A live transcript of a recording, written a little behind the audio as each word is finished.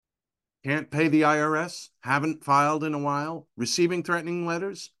Can't pay the IRS? Haven't filed in a while? Receiving threatening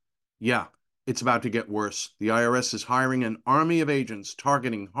letters? Yeah, it's about to get worse. The IRS is hiring an army of agents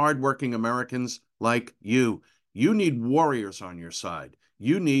targeting hardworking Americans like you. You need warriors on your side.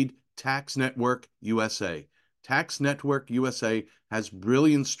 You need Tax Network USA. Tax Network USA has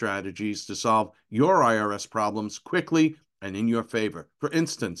brilliant strategies to solve your IRS problems quickly and in your favor. For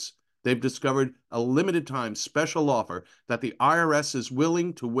instance, they've discovered a limited-time special offer that the IRS is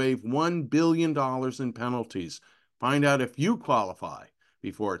willing to waive $1 billion in penalties. Find out if you qualify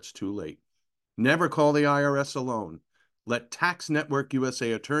before it's too late. Never call the IRS alone. Let Tax Network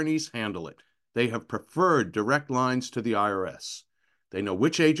USA attorneys handle it. They have preferred direct lines to the IRS. They know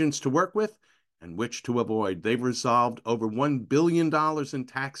which agents to work with and which to avoid. They've resolved over $1 billion in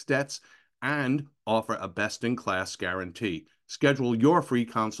tax debts and offer a best-in-class guarantee. Schedule your free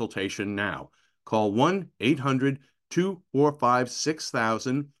consultation now. Call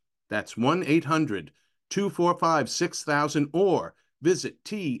 1-800-245-6000. That's 1-800-245-6000 or visit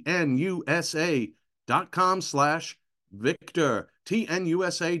tnusa.com/Victor.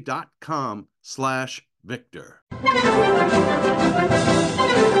 tnusa.com/Victor.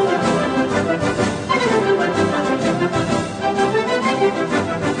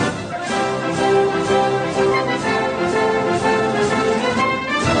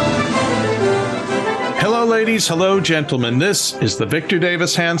 Hello, ladies. Hello, gentlemen. This is the Victor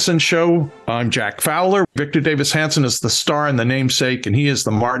Davis Hanson Show. I'm Jack Fowler. Victor Davis Hanson is the star and the namesake, and he is the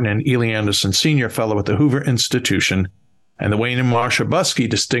Martin and Ely Anderson Senior Fellow at the Hoover Institution and the Wayne and Marsha Buskey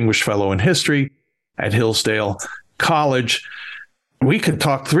Distinguished Fellow in History at Hillsdale College. We could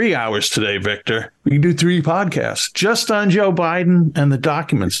talk 3 hours today, Victor. We can do 3 podcasts just on Joe Biden and the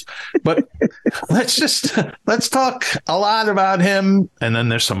documents. But let's talk a lot about him. And then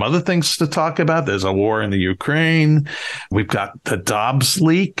there's some other things to talk about. There's a war in the Ukraine. We've got the Dobbs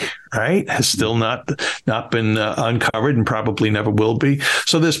leak, right? Has still not been uncovered and probably never will be.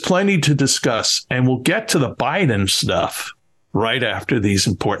 So there's plenty to discuss. And we'll get to the Biden stuff right after these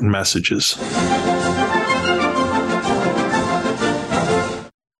important messages.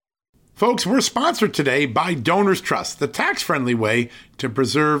 Folks, we're sponsored today by Donors Trust, the tax-friendly way to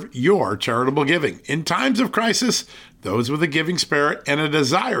preserve your charitable giving. In times of crisis, those with a giving spirit and a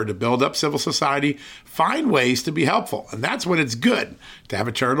desire to build up civil society find ways to be helpful. And that's when it's good to have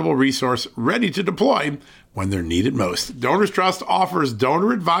a charitable resource ready to deploy when they're needed most. Donors Trust offers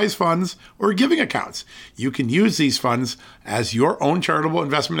donor-advised funds or giving accounts. You can use these funds as your own charitable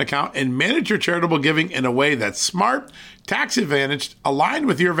investment account and manage your charitable giving in a way that's smart, tax-advantaged, aligned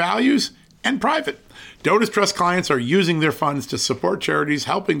with your values, and private. Donors Trust clients are using their funds to support charities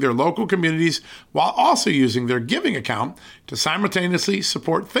helping their local communities while also using their giving account to simultaneously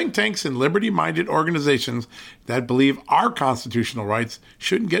support think tanks and liberty-minded organizations that believe our constitutional rights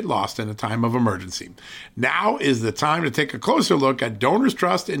shouldn't get lost in a time of emergency. Now is the time to take a closer look at Donors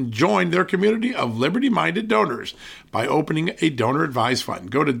Trust and join their community of liberty-minded donors by opening a donor-advised fund.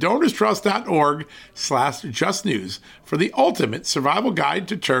 Go to donorstrust.org/justnews for the ultimate survival guide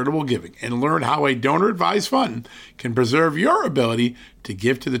to charitable giving and learn how a donor-advised fund can preserve your ability to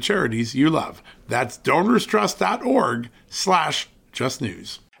give to the charities you love. That's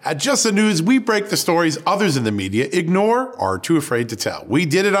donorstrust.org/justnews. At Just the News, we break the stories others in the media ignore or are too afraid to tell. We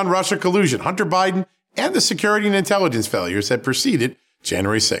did it on Russia collusion, Hunter Biden, and the security and intelligence failures that preceded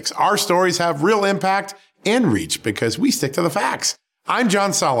January 6th. Our stories have real impact and reach because we stick to the facts. I'm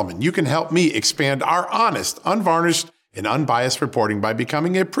John Solomon. You can help me expand our honest, unvarnished, and unbiased reporting by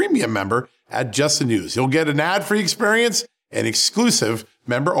becoming a premium member at Just the News. You'll get an ad-free experience and exclusive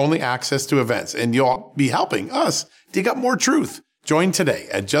member-only access to events, and you'll be helping us dig up more truth. Join today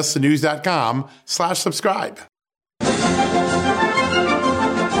at justthenews.com/subscribe.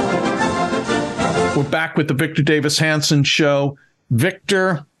 We're back with the Victor Davis Hanson Show.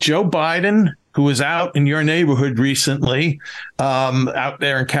 Victor, Joe Biden, who was out in your neighborhood recently, out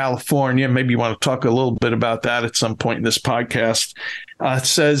there in California, maybe you want to talk a little bit about that at some point in this podcast,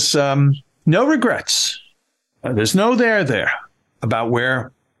 says no regrets. There's no there about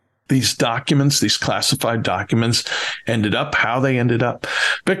where these documents, these classified documents ended up, how they ended up.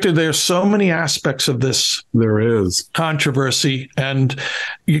 Victor, there's so many aspects of this. There is controversy, and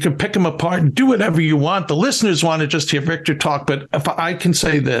you can pick them apart and do whatever you want. The listeners want to just hear Victor talk, but if I can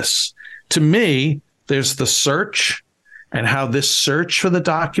say this, to me, there's the search and how this search for the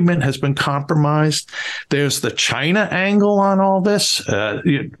document has been compromised. There's the China angle on all this.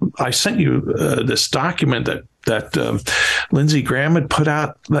 I sent you this document that Lindsey Graham had put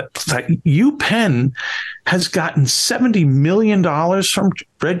out that UPenn has gotten $70 million from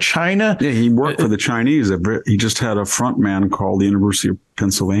Red China. Yeah, he worked for the Chinese. He just had a front man called the University of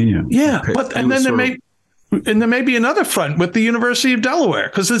Pennsylvania. Yeah, and then there may be another front with the University of Delaware,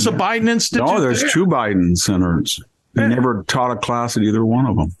 because there's a Biden Institute. No, there's two Biden centers. He never taught a class at either one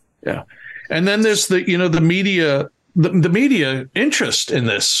of them. Yeah. And then there's the media, the media interest in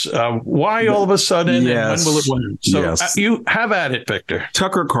this. Why all of a sudden, yes. And when will it win? So you have at it, Victor.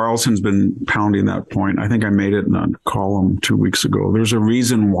 Tucker Carlson's been pounding that point. I think I made it in a column 2 weeks ago. There's a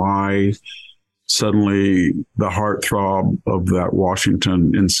reason why suddenly the heartthrob of that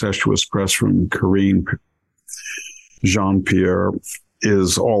Washington incestuous press room, Karine Jean-Pierre,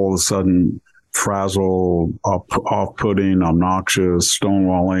 is all of a sudden frazzled, off-putting, obnoxious,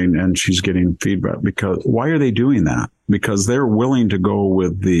 stonewalling, and she's getting feedback. Because why are they doing that? Because they're willing to go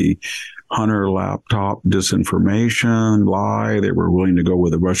with the Hunter laptop disinformation lie. They were willing to go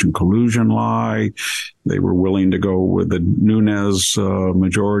with the Russian collusion lie. They were willing to go with the Nunes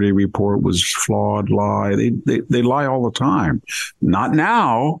majority report was flawed lie. They lie all the time. Not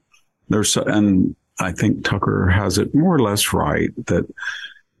now. And I think Tucker has it more or less right that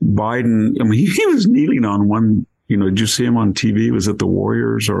Biden, I mean, he was kneeling on one, did you see him on TV? Was it the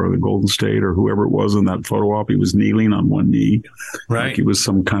Warriors or the Golden State or whoever it was in that photo op? He was kneeling on one knee. Right. Like he was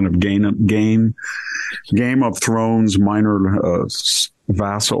some kind of Game of Thrones minor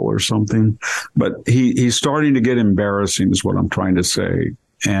vassal or something. But he's starting to get embarrassing is what I'm trying to say.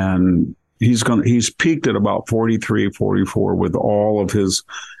 And he's peaked at about 43, 44 with all of his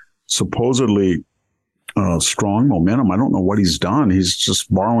supposedly strong momentum. I don't know what he's done. He's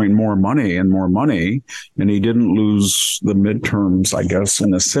just borrowing more money, and he didn't lose the midterms, I guess,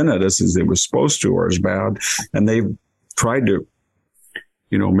 in the Senate as they were supposed to, or as bad. And they've tried to,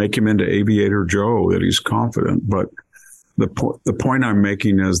 make him into Aviator Joe, that he's confident. But the point I'm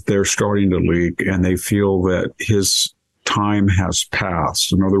making is they're starting to leak, and they feel that his time has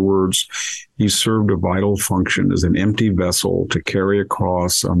passed. In other words, he served a vital function as an empty vessel to carry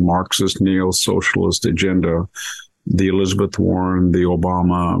across a Marxist neo-socialist agenda, the Elizabeth Warren, the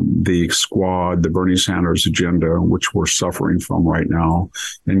Obama, the Squad, the Bernie Sanders agenda, which we're suffering from right now,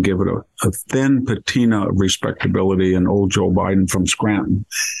 and give it a thin patina of respectability and old Joe Biden from Scranton.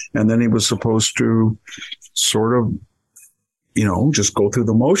 And then he was supposed to sort of, just go through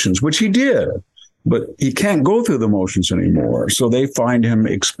the motions, which he did. But he can't go through the motions anymore. So they find him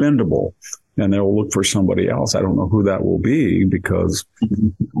expendable, and they'll look for somebody else. I don't know who that will be, because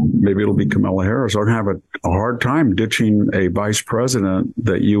maybe it'll be Kamala Harris. They're going to have a hard time ditching a vice president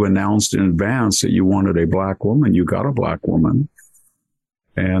that you announced in advance that you wanted a black woman. You got a black woman,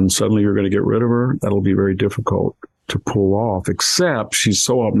 and suddenly you're going to get rid of her. That'll be very difficult to pull off, except she's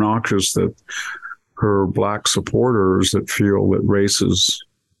so obnoxious that her black supporters that feel that race is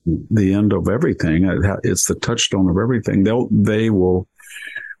the end of everything, it's the touchstone of everything, they will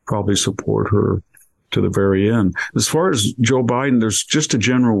probably support her to the very end. As far as Joe Biden, there's just a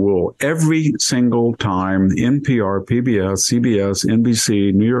general rule. Every single time NPR, PBS, CBS,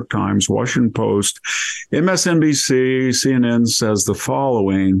 NBC, New York Times, Washington Post, MSNBC, CNN says the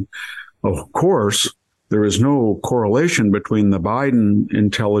following: of course, there is no correlation between the Biden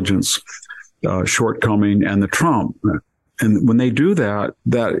intelligence shortcoming and the Trump. And when they do that,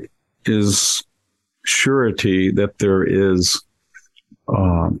 that is surety that there is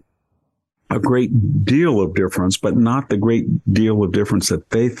a great deal of difference, but not the great deal of difference that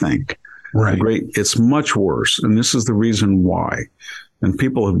they think. Right. It's much worse. And this is the reason why. And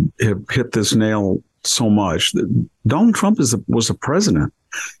people have hit this nail so much that Donald Trump was a president.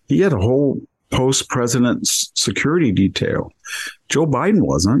 He had a whole post-president security detail. Joe Biden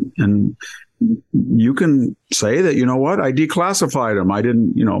wasn't. And you can say that, I declassified him. I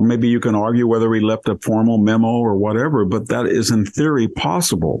didn't, maybe you can argue whether he left a formal memo or whatever, but that is in theory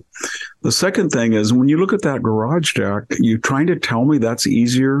possible. The second thing is, when you look at that garage, Jack, you're trying to tell me that's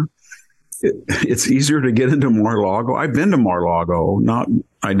easier. It's easier to get into Mar-a-Lago. I've been to Mar-a-Lago.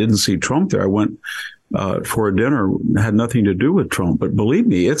 I didn't see Trump there. I went for a dinner, had nothing to do with Trump. But believe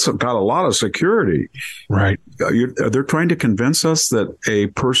me, it's got a lot of security. Right. They're trying to convince us that a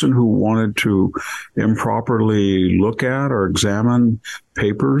person who wanted to improperly look at or examine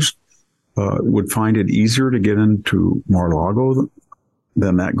papers would find it easier to get into Mar-a-Lago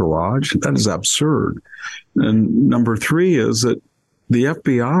than that garage. That is absurd. And number three is that the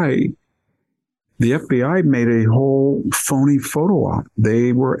FBI made a whole phony photo op.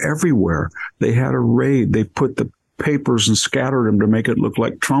 They were everywhere. They had a raid. They put the papers and scattered them to make it look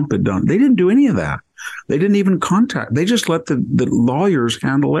like Trump had done. They didn't do any of that. They didn't even contact. They just let the lawyers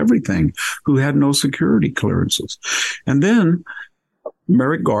handle everything who had no security clearances. And then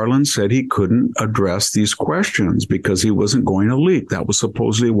Merrick Garland said he couldn't address these questions because he wasn't going to leak. That was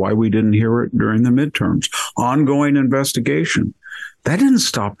supposedly why we didn't hear it during the midterms. Ongoing investigation. That didn't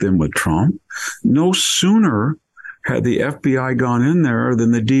stop them with Trump. No sooner had the FBI gone in there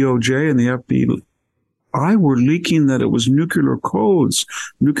than the DOJ and the FBI were leaking that it was nuclear codes,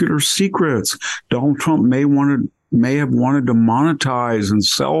 nuclear secrets. Donald Trump may have wanted to monetize and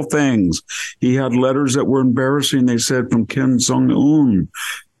sell things. He had letters that were embarrassing, they said, from Kim Jong-un.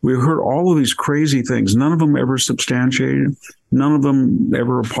 We heard all of these crazy things. None of them ever substantiated. None of them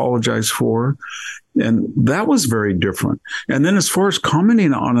ever apologized for. And that was very different. And then as far as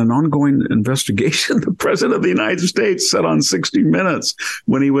commenting on an ongoing investigation, the president of the United States said on 60 Minutes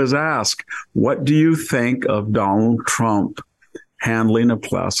when he was asked, what do you think of Donald Trump handling of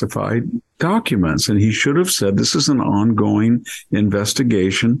classified documents? And he should have said, this is an ongoing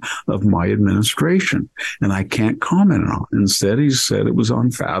investigation of my administration, and I can't comment on it. Instead, he said it was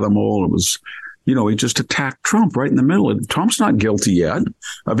unfathomable. It was, he just attacked Trump right in the middle. Trump's not guilty yet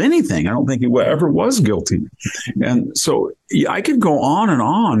of anything. I don't think he ever was guilty. And so I could go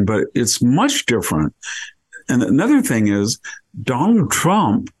on, but it's much different. And another thing is Donald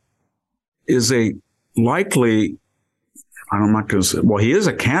Trump is I'm not going to say, well, he is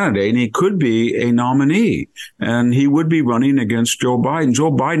a candidate and he could be a nominee, and he would be running against Joe Biden.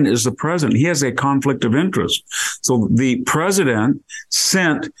 Joe Biden is the president. He has a conflict of interest. So the president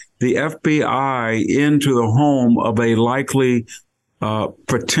sent the FBI into the home of a likely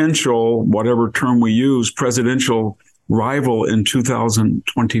potential, whatever term we use, presidential rival in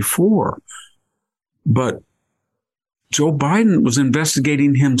 2024. But Joe Biden was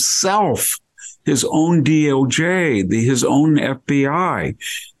investigating himself, his own DOJ, his own FBI,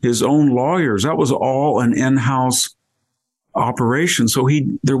 his own lawyers. That was all an in-house operation. So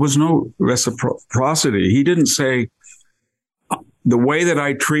there was no reciprocity. He didn't say, the way that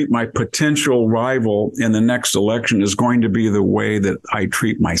I treat my potential rival in the next election is going to be the way that I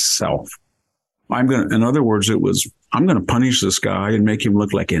treat myself. In other words, I'm going to punish this guy and make him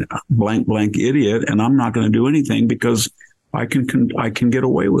look like a blank idiot, and I'm not going to do anything because I can get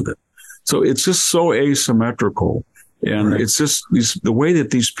away with it. So it's just so asymmetrical. And It's just the way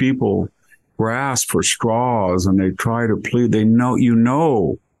that these people grasp for straws and they try to plead, they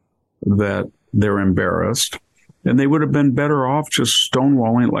know that they're embarrassed, and they would have been better off just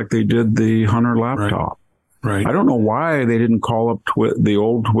stonewalling it like they did the Hunter laptop. Right. I don't know why they didn't call up the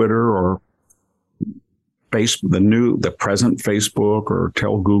old Twitter or the present Facebook, or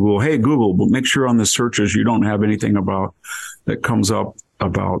tell Google, hey, Google, but make sure on the searches you don't have anything that comes up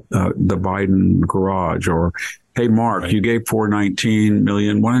about the Biden garage, or, hey, Mark, you gave $419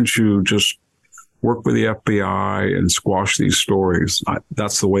 million. Why don't you just work with the FBI and squash these stories?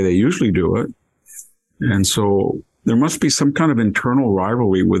 That's the way they usually do it. And so there must be some kind of internal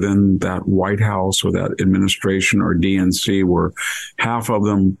rivalry within that White House or that administration or DNC, where half of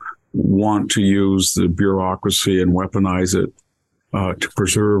them want to use the bureaucracy and weaponize it to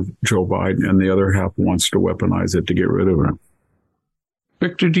preserve Joe Biden, and the other half wants to weaponize it to get rid of him.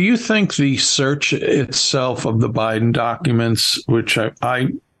 Victor, do you think the search itself of the Biden documents, which I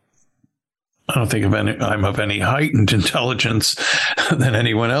don't think I'm of any heightened intelligence than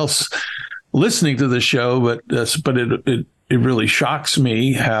anyone else listening to the show, but it really shocks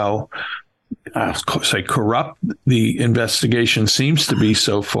me how, I'll say, corrupt the investigation seems to be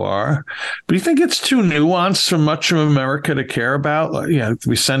so far. But do you think it's too nuanced for much of America to care about?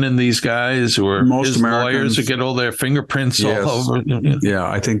 We send in these guys who are most his Americans, lawyers who get all their fingerprints all over. Yeah,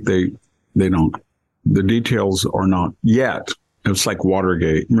 I think they don't. The details are not yet. It's like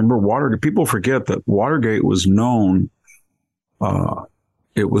Watergate. Remember Watergate? People forget that Watergate was known.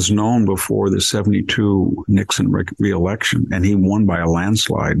 It was known before the 1972 Nixon re-election, and he won by a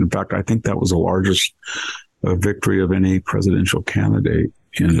landslide. In fact, I think that was the largest victory of any presidential candidate.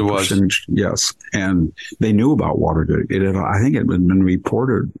 In it was. Yes. And they knew about Watergate. I think it had been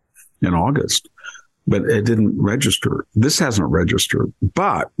reported in August, but it didn't register. This hasn't registered.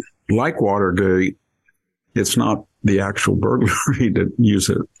 But like Watergate, it's not the actual burglary, to use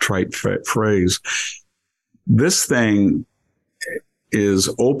a trite phrase. This thing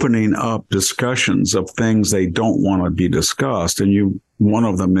is opening up discussions of things they don't want to be discussed. And one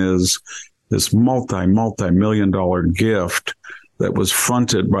of them is this multi-million-dollar gift that was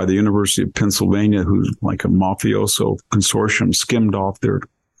fronted by the University of Pennsylvania, who's like a mafioso consortium, skimmed off their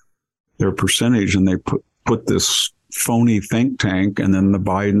percentage, and they put this phony think tank, and then the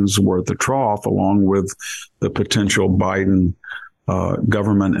Bidens were at the trough along with the potential Biden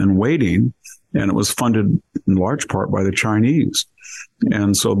government in waiting. and it was funded in large part by the Chinese.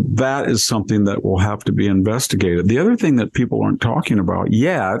 And so that is something that will have to be investigated. The other thing that people aren't talking about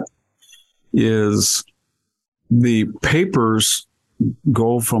yet is the papers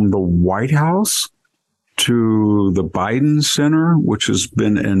go from the White House to the Biden Center, which has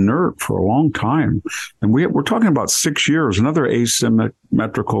been inert for a long time. And we're talking about 6 years. Another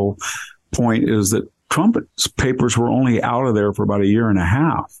asymmetrical point is that Trump's papers were only out of there for about a year and a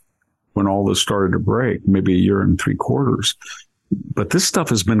half when all this started to break, maybe a year and 3/4. But this stuff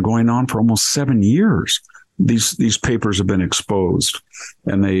has been going on for almost 7 years. These papers have been exposed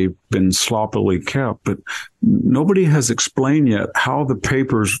and they've been sloppily kept, but nobody has explained yet how the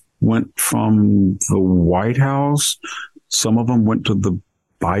papers went from the White House. Some of them went to the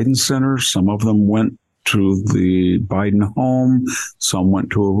Biden Center. Some of them went to the Biden home. Some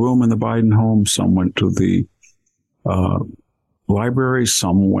went to a room in the Biden home. Some went to the library.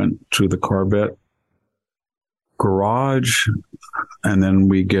 Some went to the Corvette garage. And then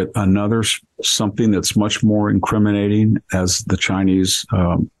we get another something that's much more incriminating, as the Chinese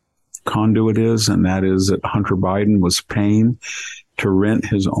conduit is, and that is that Hunter Biden was paying to rent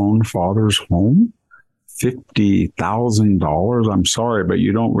his own father's home. $50,000. I'm sorry, but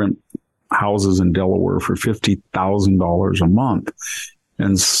you don't rent houses in Delaware for $50,000 a month.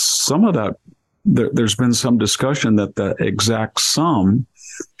 And some of that, there's been some discussion that the exact sum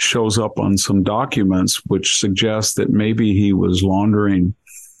shows up on some documents, which suggests that maybe he was laundering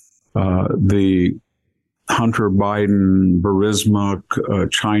the Hunter Biden, Burisma,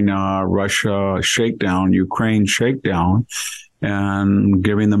 China, Russia shakedown, Ukraine shakedown, and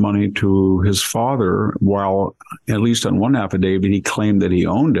giving the money to his father, while at least on one affidavit, he claimed that he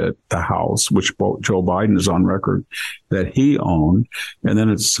owned it, the house, which Joe Biden is on record that he owned. And then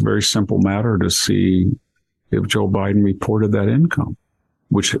it's a very simple matter to see if Joe Biden reported that income,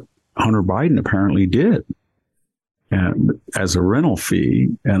 which Hunter Biden apparently did, and as a rental fee,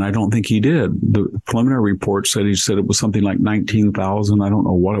 and I don't think he did. The preliminary report said he said it was something like $19,000. I don't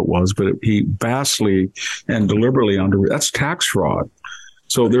know what it was, but he vastly and deliberately that's tax fraud.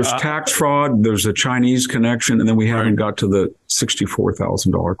 So there's tax fraud, there's a Chinese connection, and then we haven't got to the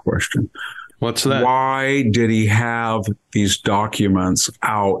 $64,000 question. What's that? Why did he have these documents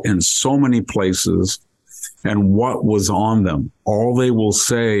out in so many places? And what was on them? All they will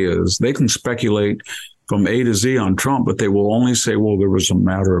say is they can speculate from A to Z on Trump, but they will only say, well, there was a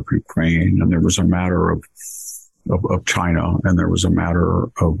matter of Ukraine, and there was a matter of China, and there was a matter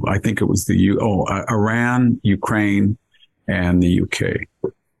of, I think it was Iran, Ukraine, and the UK.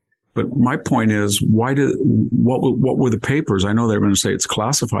 But my point is, what were the papers? I know they're going to say it's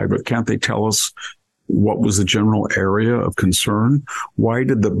classified, but can't they tell us what was the general area of concern? Why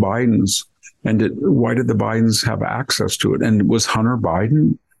did the Bidens have access to it? And was Hunter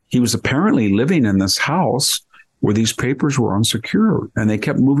Biden, he was apparently living in this house where these papers were unsecured, and they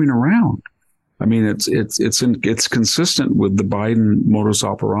kept moving around. I mean, it's consistent with the Biden modus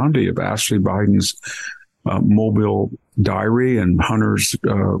operandi of Ashley Biden's mobile diary and Hunter's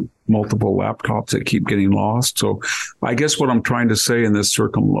multiple laptops that keep getting lost. So I guess what I'm trying to say in this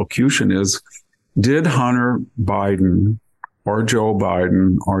circumlocution is, did Hunter Biden or Joe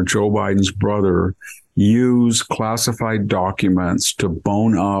Biden's brother use classified documents to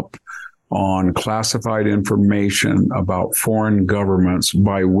bone up on classified information about foreign governments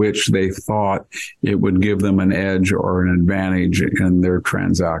by which they thought it would give them an edge or an advantage in their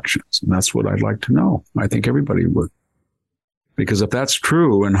transactions? And that's what I'd like to know. I think everybody would. Because if that's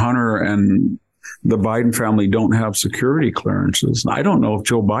true, and Hunter and the Biden family don't have security clearances, I don't know if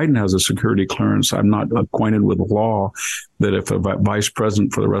Joe Biden has a security clearance. I'm not acquainted with the law that if a vice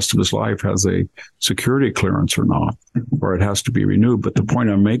president for the rest of his life has a security clearance or not, or it has to be renewed. But the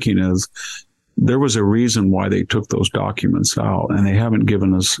point I'm making is there was a reason why they took those documents out, and they haven't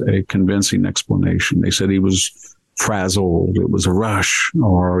given us a convincing explanation. They said he was frazzled, it was a rush,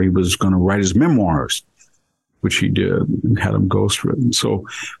 or he was going to write his memoirs, which he did, and had them ghostwritten. So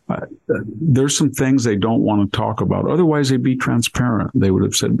there's some things they don't want to talk about. Otherwise, they'd be transparent. They would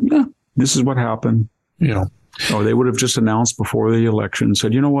have said, yeah, this is what happened. Yeah. Or they would have just announced before the election,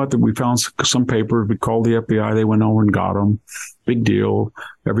 said, you know what, that we found some papers. We called the FBI. They went over and got them. Big deal.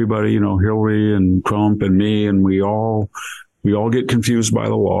 Everybody, Hillary and Trump and me, and we all get confused by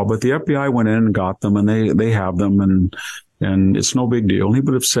the law. But the FBI went in and got them, and they have them, and it's no big deal. He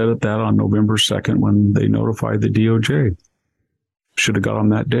would have said that on November 2nd when they notified the DOJ. Should have got them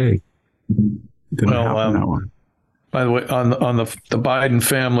that day. Didn't happen that way. By the way, on the Biden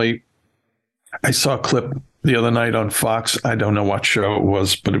family, I saw a clip the other night on Fox. I don't know what show it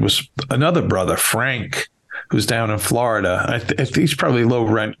was, but it was another brother, Frank, who's down in Florida. He's probably low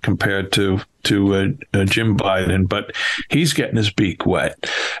rent compared to Jim Biden, but he's getting his beak wet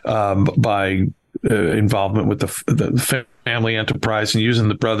by involvement with the family enterprise and using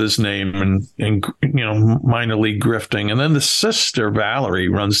the brother's name and minor league grifting. And then the sister Valerie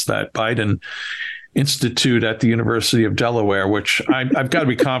runs that Biden Institute at the University of Delaware, which I've got to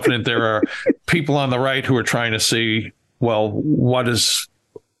be confident there are people on the right who are trying to see, well,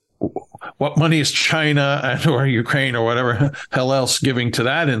 what money is China or Ukraine or whatever hell else giving to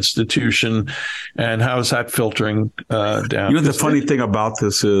that institution, and how is that filtering down? The funny thing about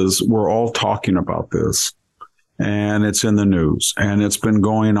this is we're all talking about this, and it's in the news, and it's been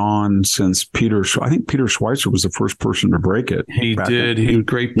going on since I think Peter Schweizer was the first person to break it. He did. He had a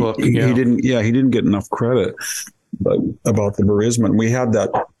great book. He didn't get enough credit about the Burisma. We had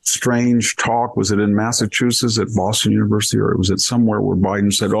that strange talk. Was it in Massachusetts at Boston University, or was it somewhere where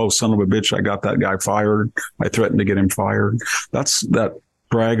Biden said, "Oh, son of a bitch, I got that guy fired. I threatened to get him fired." That's that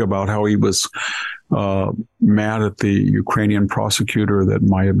brag about how he was mad at the Ukrainian prosecutor that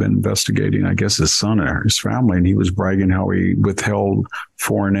might have been investigating, I guess, his son or his family. And he was bragging how he withheld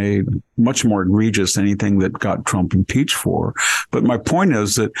foreign aid, much more egregious than anything that got Trump impeached for. But my point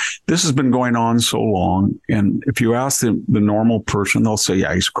is that this has been going on so long. And if you ask the normal person, they'll say,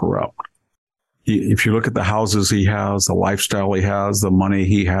 yeah, he's corrupt. If you look at the houses he has, the lifestyle he has, the money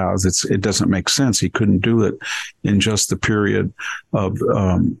he has, it doesn't make sense. He couldn't do it in just the period of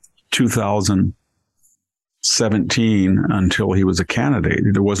 2017 until he was a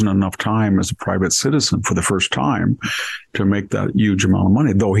candidate. There wasn't enough time as a private citizen for the first time to make that huge amount of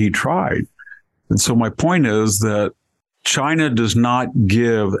money, though he tried. And so my point is that China does not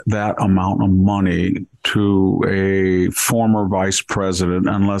give that amount of money to a former vice president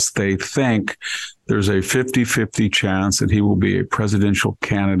unless they think there's a 50-50 chance that he will be a presidential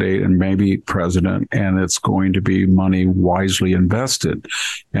candidate and maybe president, and it's going to be money wisely invested.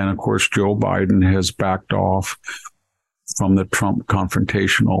 And of course, Joe Biden has backed off from the Trump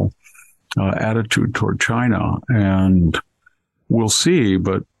confrontational attitude toward China, and we'll see.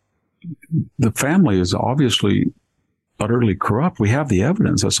 But the family is obviously utterly corrupt. We have the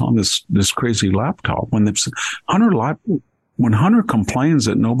evidence that's on this crazy laptop. When Hunter complains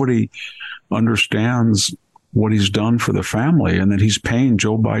that nobody understands what he's done for the family and that he's paying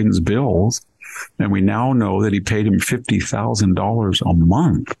Joe Biden's bills, and we now know that he paid him $50,000 a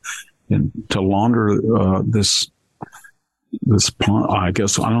month to launder this I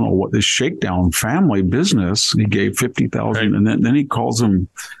guess, I don't know what, this shakedown family business. He gave $50,000, right. And then he calls him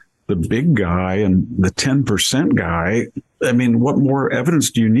the big guy and the 10% guy. I mean, what more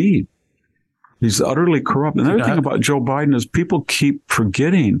evidence do you need? He's utterly corrupt. Another thing about Joe Biden is people keep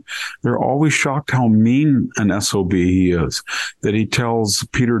forgetting. They're always shocked how mean an SOB he is, that he tells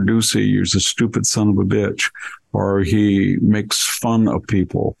Peter Doocy, you're a stupid son of a bitch, or he makes fun of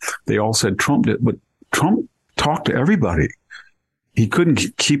people. They all said Trump did, but Trump talked to everybody. He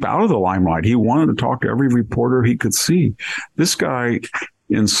couldn't keep out of the limelight. He wanted to talk to every reporter he could see. This guy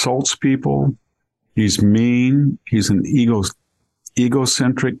insults people. He's mean. He's an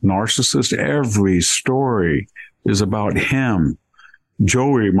egocentric narcissist. Every story is about him.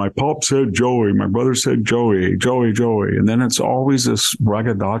 Joey, my pop said Joey, my brother said Joey. And then it's always this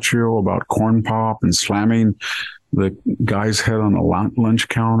braggadocio about corn pop and slamming the guy's head on a lunch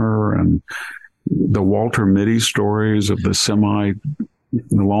counter, and the Walter Mitty stories of the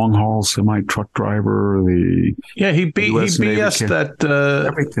long haul semi truck driver. He BS'd that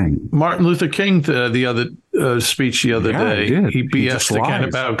everything. Martin Luther King the other speech the other day. He BS'd again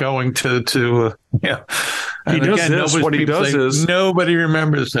about going to And he does this. What he does is nobody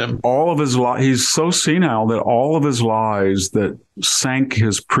remembers him. All of his lies. He's so senile that all of his lies that sank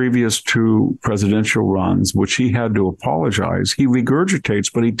his previous two presidential runs, which he had to apologize, he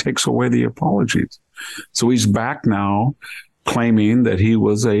regurgitates, but he takes away the apologies. So he's back now, claiming that he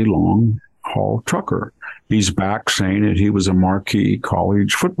was a long-haul trucker. He's back saying that he was a marquee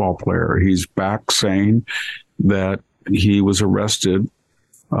college football player. He's back saying that he was arrested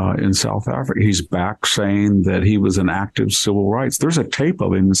in South Africa. He's back saying that he was an active civil rights. There's a tape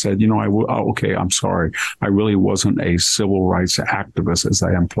of him that said, I'm sorry. I really wasn't a civil rights activist as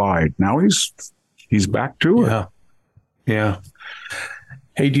I implied. Now he's back to it. Yeah.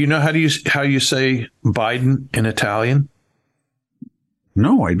 Hey, do you know how you say Biden in Italian?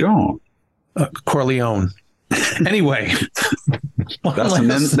 No, I don't. Corleone. Anyway,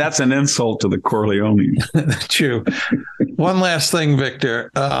 that's an insult to the Corleone. True. One last thing, Victor,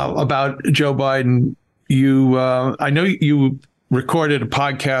 about Joe Biden. I know you recorded a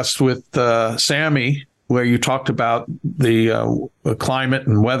podcast with Sammy where you talked about the climate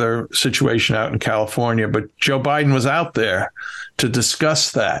and weather situation out in California, but Joe Biden was out there to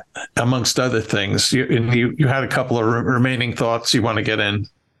discuss that, amongst other things. You had a couple of remaining thoughts you want to get in.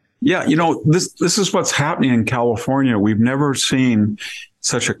 Yeah, this is what's happening in California. We've never seen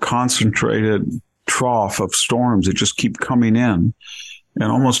such a concentrated trough of storms that just keep coming in.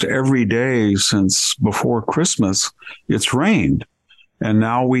 And almost every day since before Christmas, it's rained. And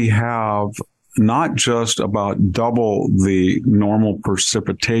now we have not just about double the normal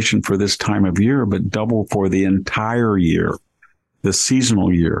precipitation for this time of year, but double for the entire year, the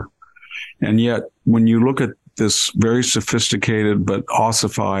seasonal year. And yet, when you look at this very sophisticated but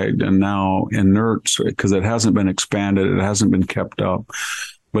ossified and now inert, because it hasn't been expanded, it hasn't been kept up,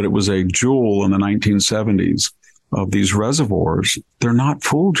 but it was a jewel in the 1970s of these reservoirs, they're not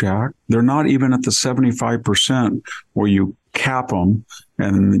full, Jack. They're not even at the 75% where you cap them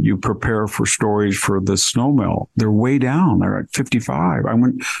and you prepare for storage for the snowmelt. They're way down. They're at 55. I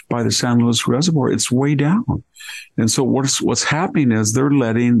went by the San Luis Reservoir. It's way down. And so what's happening is they're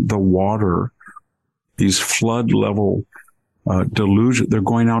letting the water, these flood level deluge, they're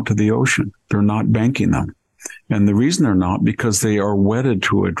going out to the ocean. They're not banking them. And the reason they're not, because they are wedded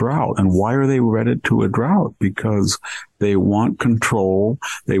to a drought. And why are they wedded to a drought? Because they want control.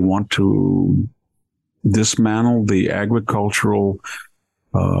 They want to dismantle the agricultural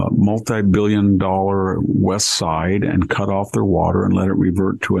multi-billion-dollar west side and cut off their water and let it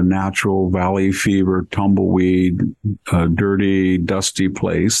revert to a natural valley fever, tumbleweed, dirty, dusty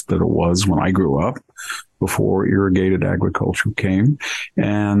place that it was when I grew up before irrigated agriculture came.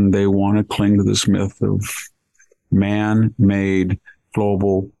 And they want to cling to this myth of man-made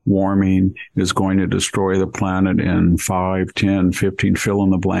global warming is going to destroy the planet in 5, 10, 15, fill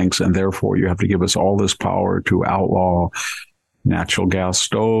in the blanks. And therefore, you have to give us all this power to outlaw natural gas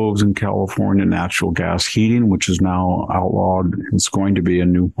stoves in California, natural gas heating, which is now outlawed. It's going to be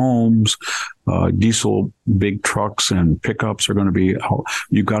in new homes. Diesel big trucks and pickups are going to be out.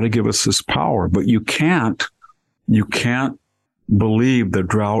 You got to give us this power, but you can't believe the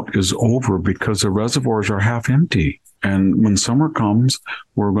drought is over because the reservoirs are half empty. And when summer comes,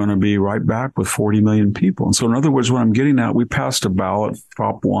 we're going to be right back with 40 million people. And so in other words, what I'm getting at, we passed a ballot,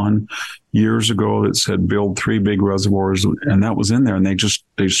 Prop 1, years ago that said build 3 big reservoirs, and that was in there. And they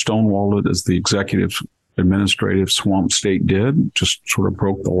stonewalled it as the executive administrative swamp state did, just sort of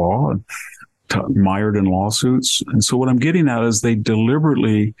broke the law and mired in lawsuits. And so what I'm getting at is they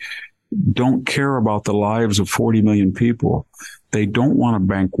deliberately don't care about the lives of 40 million people. They don't want to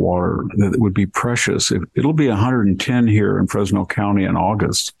bank water that would be precious. It'll be 110 here in Fresno County in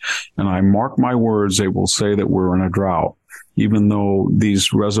August. And I mark my words, they will say that we're in a drought, even though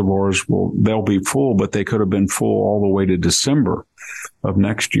these reservoirs they'll be full, but they could have been full all the way to December of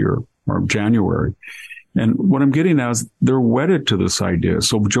next year or January. And what I'm getting at is they're wedded to this idea.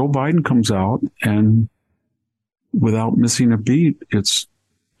 So Joe Biden comes out and without missing a beat, it's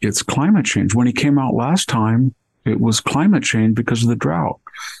climate change. When he came out last time, it was climate change because of the drought.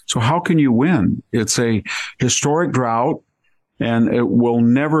 So how can you win? It's a historic drought, and it will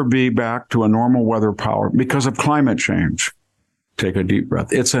never be back to a normal weather power because of climate change. Take a deep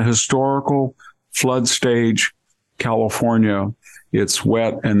breath. It's a historical flood stage, California. It's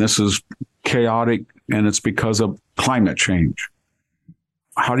wet, and this is chaotic, and it's because of climate change.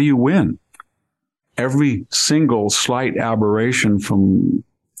 How do you win? Every single slight aberration from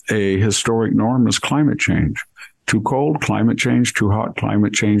a historic norm is climate change. Too cold, climate change. Too hot,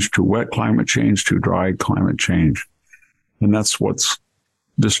 climate change. Too wet, climate change. Too dry, climate change. And that's what's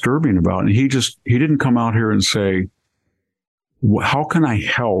disturbing about it. And he didn't come out here and say, how can I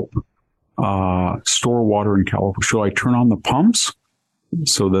help store water in California? Should I turn on the pumps?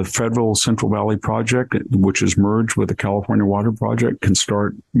 So the federal Central Valley Project, which is merged with the California Water Project, can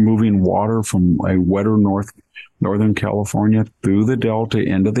start moving water from a wetter Northern California through the Delta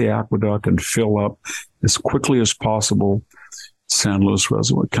into the aqueduct and fill up as quickly as possible San Luis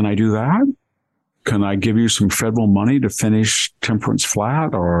Reservoir. Can I do that? Can I give you some federal money to finish Temperance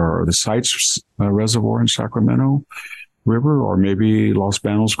Flat or the Sites Reservoir in Sacramento River, or maybe Los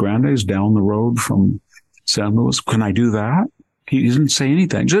Banos Grandes down the road from San Luis? Can I do that? He didn't say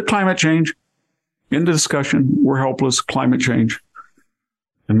anything. Just climate change. End of discussion. We're helpless. Climate change.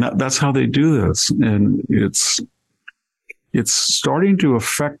 And that's how they do this. And it's starting to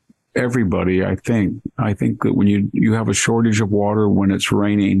affect everybody, I think. I think that when you have a shortage of water when it's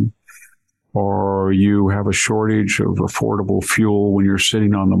raining, or you have a shortage of affordable fuel when you're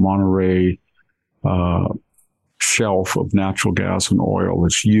sitting on the Monterey shelf of natural gas and oil,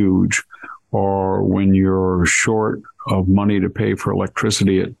 it's huge, or when you're short of money to pay for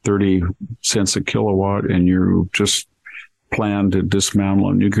electricity at 30 cents a kilowatt, and you just plan to dismantle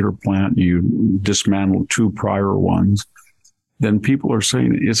a nuclear plant, you dismantle 2 prior ones, then people are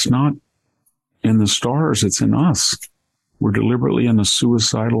saying it's not in the stars, it's in us. We're deliberately in a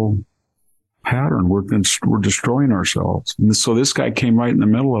suicidal pattern. We're destroying ourselves. And so this guy came right in the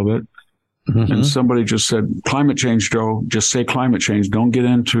middle of it. Mm-hmm. And somebody just said, climate change, Joe, just say climate change. Don't get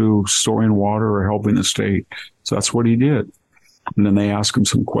into storing water or helping the state. So that's what he did. And then they asked him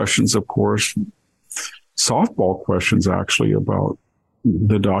some questions, of course, softball questions, actually, about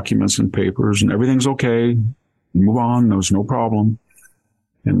the documents and papers, and everything's okay. Move on. There's no problem.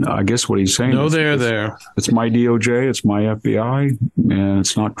 And I guess what he's saying is, it's my DOJ, it's my FBI, and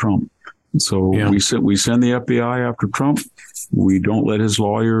it's not Trump. So we send the FBI after Trump. We don't let his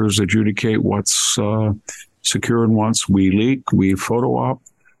lawyers adjudicate what's secure and what's we leak, we photo op,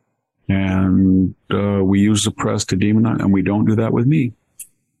 and we use the press to demonize, and we don't do that with me.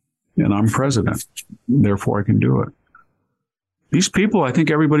 And I'm president, therefore I can do it. These people, I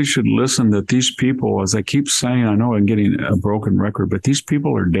think everybody should listen that these people, as I keep saying, I know I'm getting a broken record, but these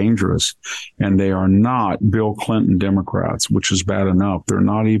people are dangerous, and they are not Bill Clinton Democrats, which is bad enough. They're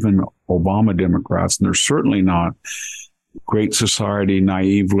not even Obama Democrats, and they're certainly not Great Society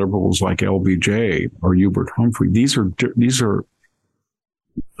naive liberals like LBJ or Hubert Humphrey. These are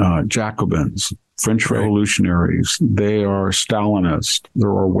Jacobins, French revolutionaries. They are Stalinists. They're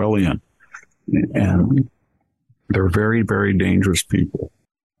Orwellian, and they're very, very dangerous people,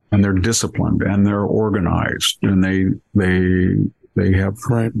 and they're disciplined and they're organized, and they have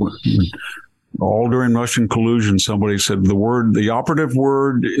all during Russian collusion. Somebody said the operative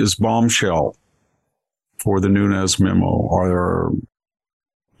word is bombshell for the Nunes memo, or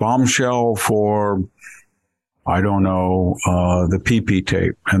bombshell for, I don't know, the PP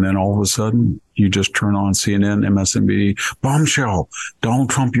tape. And then all of a sudden, you just turn on CNN, MSNBC, bombshell,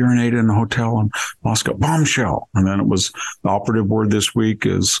 Donald Trump urinated in a hotel in Moscow, bombshell. And then it was, the operative word this week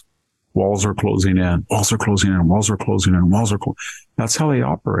is walls are closing in, walls are closing in, walls are closing in, walls are closing. That's how they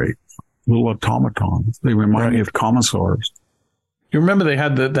operate. Little automatons. They remind me of commissars. You remember they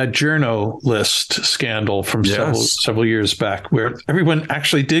had that journalist scandal from several years back, where everyone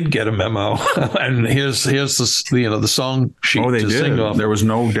actually did get a memo, and here's the song sheet to sing off. There was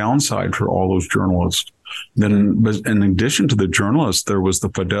no downside for all those journalists. Then, but in addition to the journalists, there was the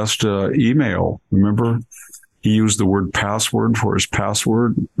Podesta email. Remember, he used the word password for his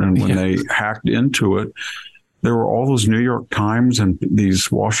password, and when they hacked into it, there were all those New York Times and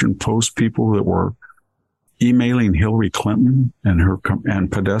these Washington Post people that were emailing Hillary Clinton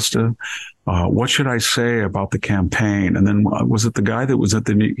and Podesta. What should I say about the campaign? And then was it the guy that was at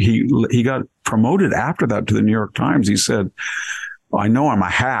he got promoted after that to the New York Times? He said, I know I'm a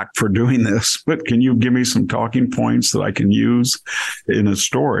hack for doing this, but can you give me some talking points that I can use in a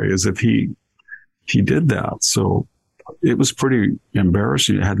story? As if he did that. So it was pretty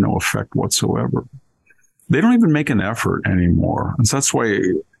embarrassing. It had no effect whatsoever. They don't even make an effort anymore. And so that's why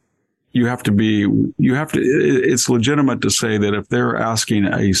it's legitimate to say that if they're asking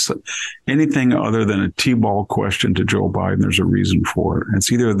anything other than a T-ball question to Joe Biden, there's a reason for it.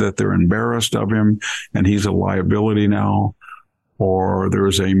 It's either that they're embarrassed of him and he's a liability now, or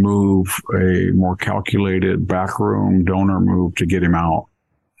there's a more calculated backroom donor move to get him out.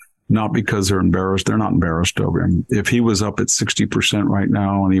 Not because they're embarrassed. They're not embarrassed of him. If he was up at 60% right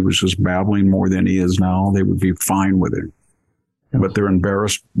now and he was just babbling more than he is now, they would be fine with it. But they're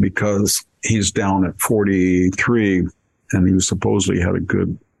embarrassed because he's down at 43 and he supposedly had a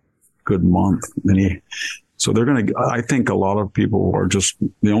good month. So they're going to, I think a lot of people are just,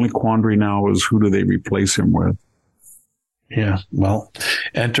 the only quandary now is who do they replace him with? Yeah. Well,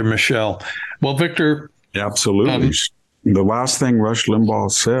 enter Michelle. Well, Victor. Absolutely. The last thing Rush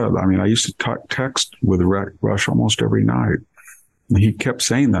Limbaugh said, I mean, I used to text with Rush almost every night. He kept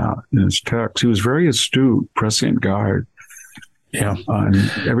saying that in his text. He was very astute, prescient guy. Yeah. And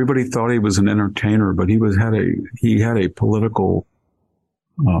everybody thought he was an entertainer, but he had a political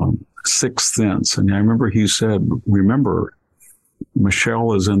sixth sense. And I remember he said, remember,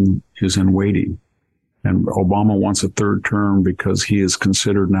 Michelle is in waiting. And Obama wants a third term because he is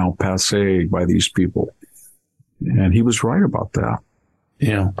considered now passé by these people. And he was right about that.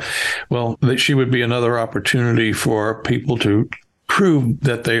 Yeah. Well, she would be another opportunity for people to prove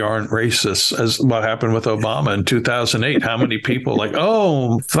that they aren't racist, as what happened with Obama in 2008. How many people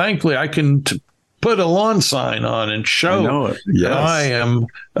thankfully I can put a lawn sign on and show that I am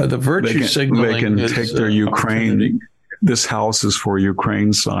the virtue signaling. They can take their Ukraine, this house is for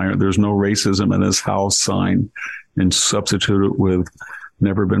Ukraine sign. There's no racism in this house sign, and substitute it with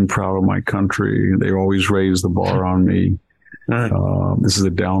never been proud of my country. They always raise the bar on me. This is a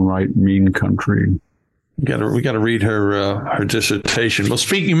downright mean country. We got to read her dissertation. Well,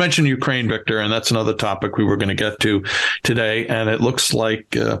 you mentioned Ukraine, Victor, and that's another topic we were going to get to today. And it looks like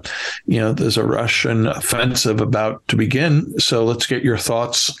there's a Russian offensive about to begin. So let's get your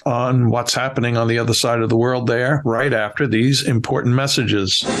thoughts on what's happening on the other side of the world there right after these important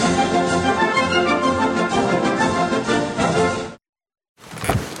messages.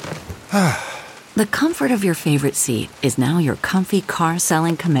 The comfort of your favorite seat is now your comfy car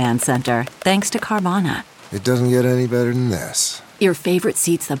selling command center, thanks to Carvana. It doesn't get any better than this. Your favorite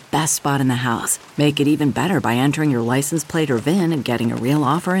seat's the best spot in the house. Make it even better by entering your license plate or VIN and getting a real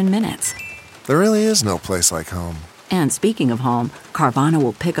offer in minutes. There really is no place like home. And speaking of home, Carvana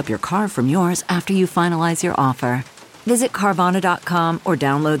will pick up your car from yours after you finalize your offer. Visit Carvana.com or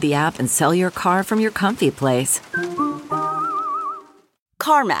download the app and sell your car from your comfy place.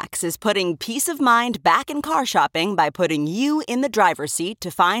 CarMax is putting peace of mind back in car shopping by putting you in the driver's seat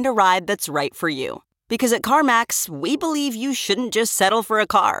to find a ride that's right for you. Because at CarMax, we believe you shouldn't just settle for a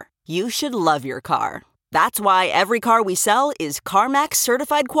car. You should love your car. That's why every car we sell is CarMax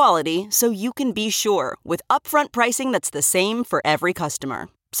certified quality, so you can be sure with upfront pricing that's the same for every customer.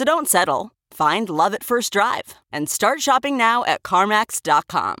 So don't settle. Find love at first drive and start shopping now at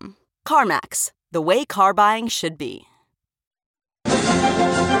CarMax.com. CarMax, the way car buying should be.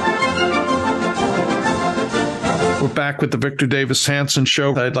 We're back with the Victor Davis Hanson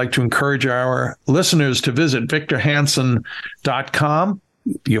Show. I'd like to encourage our listeners to visit victorhanson.com.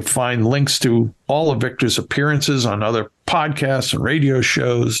 You'll find links to all of Victor's appearances on other podcasts and radio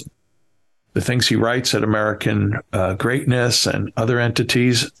shows, the things he writes at American Greatness and other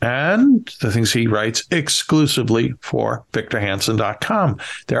entities, and the things he writes exclusively for victorhanson.com.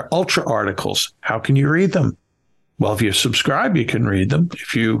 They're ultra articles. How can you read them? Well, if you subscribe, you can read them.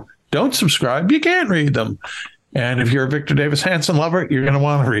 If you don't subscribe, you can't read them. And if you're a Victor Davis Hanson lover, you're going to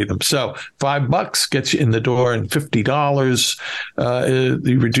want to read them. So $5 gets you in the door, and $50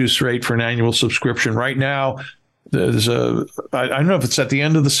 the reduced rate for an annual subscription. Right now, there's I don't know if it's at the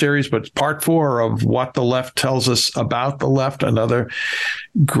end of the series, but it's part 4 of What the Left Tells Us About the Left, another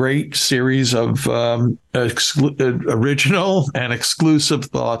great series of original and exclusive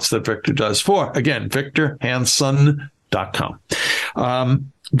thoughts that Victor does for, again, victorhanson.com.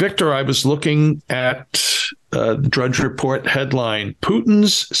 Victor, I was looking at the Drudge Report headline,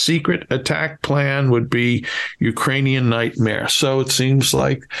 Putin's secret attack plan would be Ukrainian nightmare. So it seems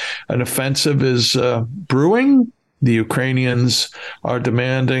like an offensive is brewing. The Ukrainians are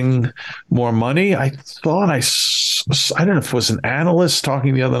demanding more money. I thought I don't know if it was an analyst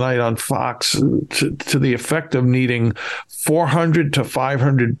talking the other night on Fox to the effect of needing $400 to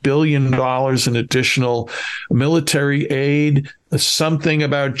 $500 billion in additional military aid. Something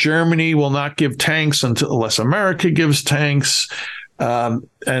about Germany will not give tanks unless America gives tanks.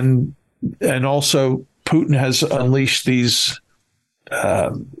 And also Putin has unleashed these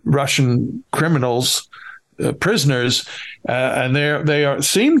Russian criminals, prisoners, and they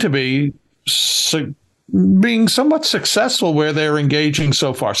seem to be being somewhat successful where they're engaging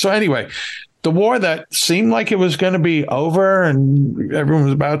so far. So anyway, the war that seemed like it was going to be over and everyone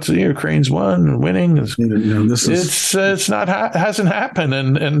was about to, Ukraine's won and winning. It's not, hasn't happened,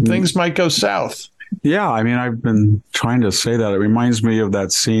 and things might go south. Yeah, I mean, I've been trying to say that. It reminds me of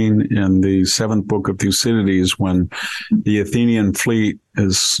that scene in the 7th book of Thucydides when the Athenian fleet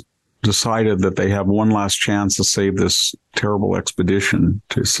has decided that they have one last chance to save this terrible expedition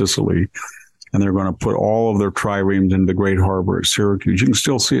to Sicily. And they're going to put all of their triremes in the great harbor at Syracuse. You can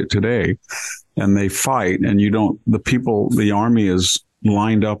still see it today. And they fight, and the army is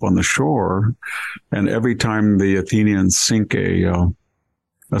lined up on the shore. And every time the Athenians sink a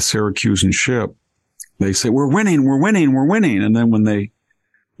Syracusan ship, they say, we're winning. And then when they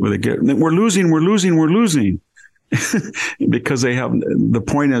get, we're losing. Because the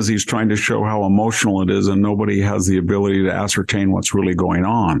point is he's trying to show how emotional it is, and nobody has the ability to ascertain what's really going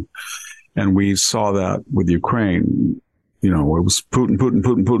on. And we saw that with Ukraine. It was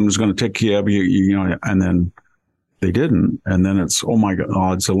Putin was going to take Kiev, and then they didn't. And then it's, oh my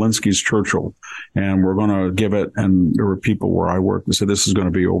God, Zelensky's Churchill, and we're going to give it. And there were people where I worked who said this is going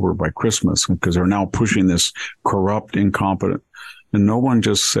to be over by Christmas because they're now pushing this corrupt, incompetent. And no one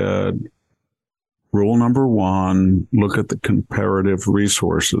just said, rule number 1, look at the comparative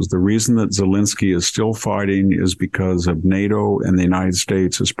resources. The reason that Zelensky is still fighting is because of NATO, and the United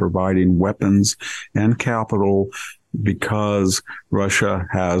States is providing weapons and capital because Russia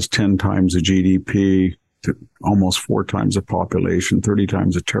has 10 times the GDP to almost 4 times the population, 30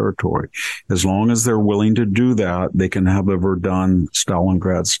 times the territory. As long as they're willing to do that, they can have a Verdun,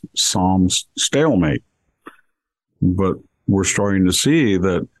 Stalingrad, Somme stalemate. But we're starting to see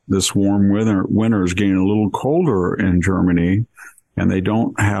that this warm winter is getting a little colder in Germany, and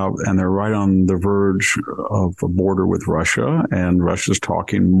they're right on the verge of a border with Russia, and Russia's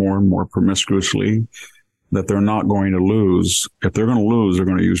talking more and more promiscuously that they're not going to lose. If they're going to lose, they're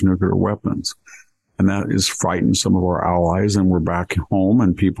going to use nuclear weapons. And that is frightening some of our allies. And we're back home,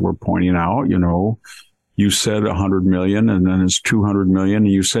 and people are pointing out, you said 100 million, and then it's 200 million.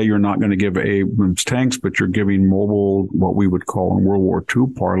 And you say you're not going to give Abrams tanks, but you're giving mobile, what we would call in World War II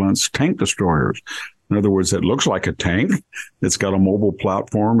parlance, tank destroyers. In other words, it looks like a tank. It's got a mobile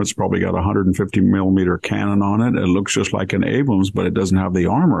platform. It's probably got a 150 millimeter cannon on it. It looks just like an Abrams, but it doesn't have the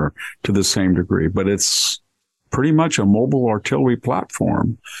armor to the same degree. But it's pretty much a mobile artillery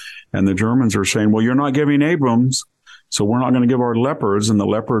platform. And the Germans are saying, well, you're not giving Abrams, so we're not going to give our Leopards. And the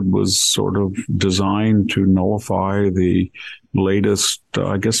Leopard was sort of designed to nullify the latest,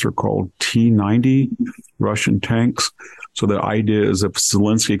 I guess they're called T-90 Russian tanks. So the idea is if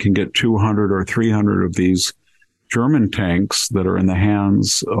Zelensky can get 200 or 300 of these German tanks that are in the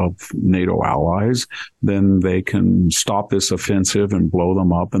hands of NATO allies, then they can stop this offensive and blow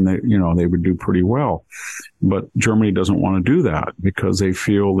them up, and they would do pretty well. But Germany doesn't want to do that because they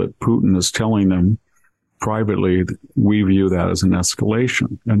feel that Putin is telling them privately that we view that as an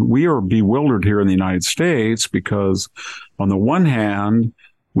escalation. And we are bewildered here in the United States because on the one hand,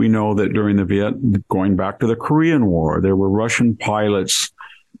 we know that during going back to the Korean War, there were Russian pilots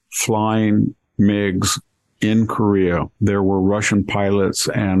flying MiGs in Korea. There were Russian pilots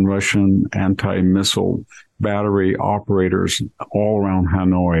and Russian anti-missile battery operators all around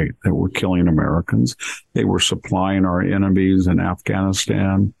Hanoi that were killing Americans. They were supplying our enemies in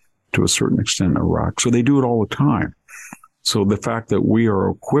Afghanistan, to a certain extent Iraq. So they do it all the time. So the fact that we are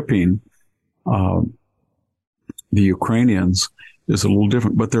equipping the Ukrainians is a little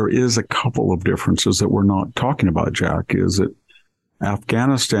different, but there is a couple of differences that we're not talking about, Jack, is that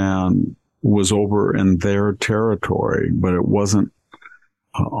Afghanistan was over in their territory, but it wasn't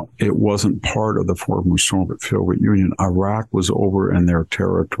part of the former Soviet Union. Iraq was over in their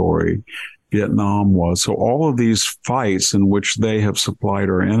territory. Vietnam was. So all of these fights in which they have supplied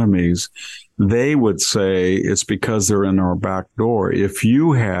our enemies, they would say it's because they're in our back door. If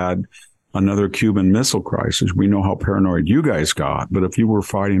you had another Cuban Missile Crisis, we know how paranoid you guys got, but if you were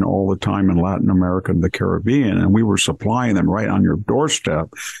fighting all the time in Latin America and the Caribbean, and we were supplying them right on your doorstep,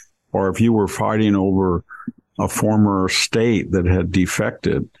 or if you were fighting over a former state that had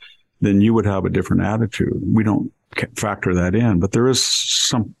defected, then you would have a different attitude. We don't factor that in, but there's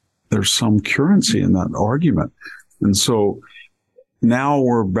some currency in that argument. And so now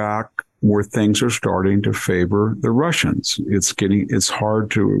we're back where things are starting to favor the Russians. It's hard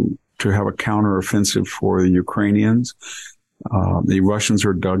to have a counteroffensive for the Ukrainians. The Russians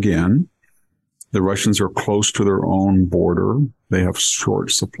are dug in. The Russians are close to their own border. They have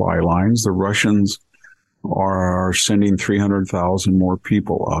short supply lines. The Russians are sending 300,000 more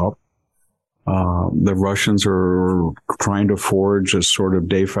people up. The Russians are trying to forge a sort of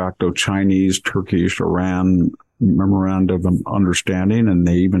de facto Chinese, Turkish, Iran memorandum of understanding, and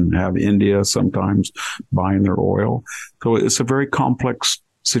they even have India sometimes buying their oil. So it's a very complex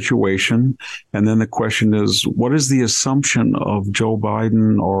situation. And then the question is, what is the assumption of Joe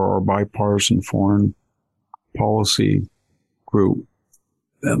Biden or our bipartisan foreign policy group?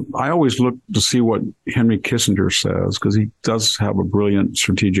 And I always look to see what Henry Kissinger says, because he does have a brilliant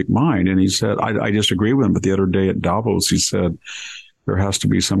strategic mind. And he said, I disagree with him, but the other day at Davos, he said there has to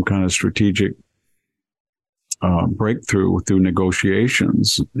be some kind of strategic breakthrough through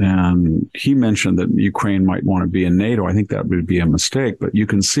negotiations. And he mentioned that Ukraine might want to be in NATO. I think that would be a mistake. But you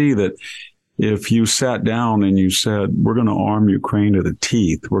can see that if you sat down and you said, we're going to arm Ukraine to the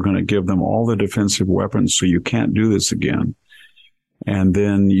teeth, we're going to give them all the defensive weapons so you can't do this again. And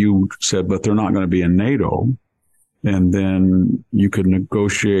then you said, but they're not going to be in NATO. And then you could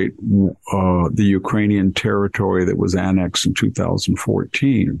negotiate the Ukrainian territory that was annexed in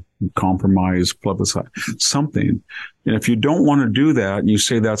 2014, compromise, plebiscite, something. And if you don't want to do that, and you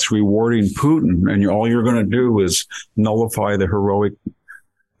say that's rewarding Putin, and all you're going to do is nullify the heroic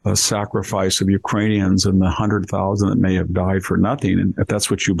sacrifice of Ukrainians and the 100,000 that may have died for nothing, and if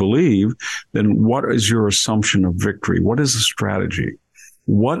that's what you believe, then what is your assumption of victory? What is the strategy?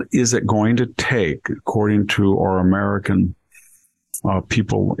 What is it going to take, according to our American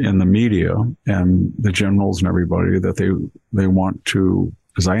people in the media and the generals and everybody, that they want to,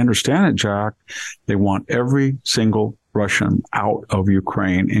 as I understand it, Jack, they want every single Russian out of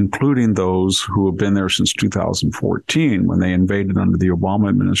Ukraine, including those who have been there since 2014 when they invaded under the Obama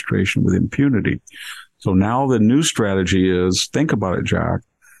administration with impunity. So now the new strategy is, think about it, Jack.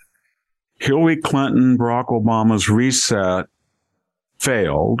 Hillary Clinton, Barack Obama's reset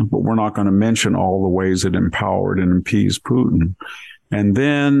failed, but we're not going to mention all the ways it empowered and appeased Putin. And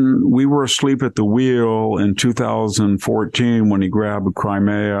then we were asleep at the wheel in 2014 when he grabbed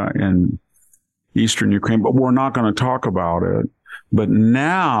Crimea and eastern Ukraine, but we're not going to talk about it. But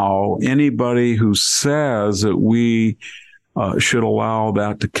now anybody who says that we should allow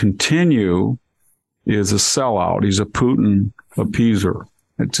that to continue is a sellout. He's a Putin appeaser.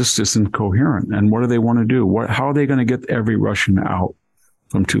 It just isn't coherent. And what do they want to do? How are they going to get every Russian out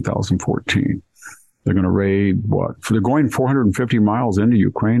from 2014? They're going to raid what? They're going 450 miles into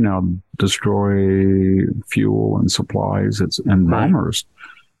Ukraine now, destroy fuel and supplies and bombers.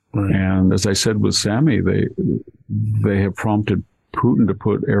 Right. And as I said with Sammy, they have prompted Putin to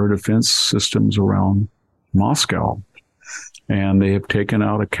put air defense systems around Moscow. And they have taken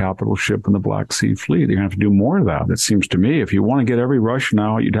out a capital ship in the Black Sea Fleet. They're going to have to do more of that. It seems to me, if you want to get every Russian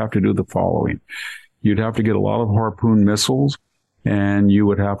out, you'd have to do the following. You'd have to get a lot of Harpoon missiles, and you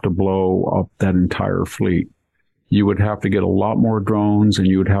would have to blow up that entire fleet. You would have to get a lot more drones, and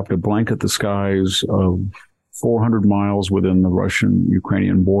you would have to blanket the skies of 400 miles within the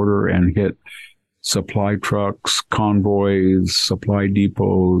Russian-Ukrainian border and hit supply trucks, convoys, supply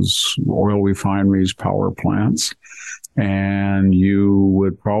depots, oil refineries, power plants. And you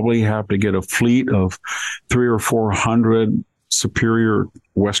would probably have to get a fleet of 300 or 400 superior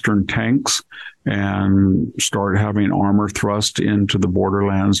Western tanks and start having armor thrust into the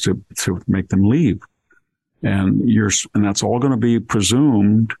borderlands to make them leave. And that's all going to be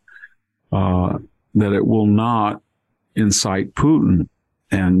presumed that it will not incite Putin.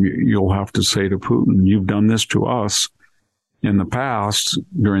 And you'll have to say to Putin, you've done this to us in the past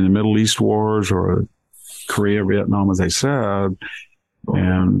during the Middle East wars or Korea, Vietnam, as I said,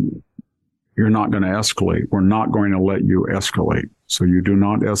 and you're not going to escalate. We're not going to let you escalate. So you do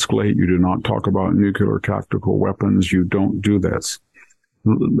not escalate. You do not talk about nuclear tactical weapons. You don't do this.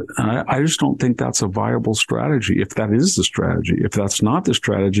 I just don't think that's a viable strategy. If that is the strategy, if that's not the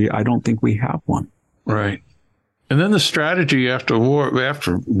strategy, I don't think we have one. Right. And then the strategy after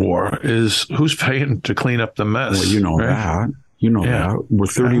war is who's paying to clean up the mess. Well, you know right? that. You know that. We're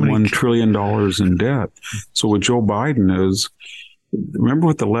 $31 trillion in debt. So what Joe Biden is, remember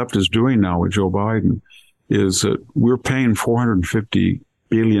what the left is doing now with Joe Biden, is that we're paying $450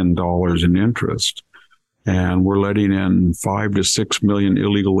 billion in interest. And we're letting in 5 to 6 million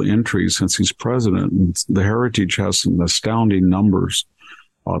illegal entries since he's president. And the Heritage has some astounding numbers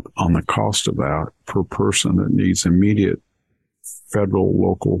on the cost of that per person that needs immediate federal,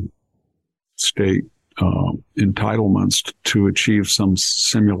 local, state entitlements to achieve some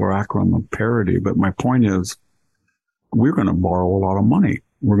simulacrum of parity. But my point is, we're going to borrow a lot of money.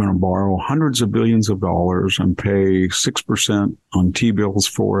 We're going to borrow hundreds of billions of dollars and pay 6% on T-bills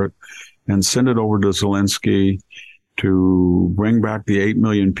for it and send it over to Zelensky to bring back the 8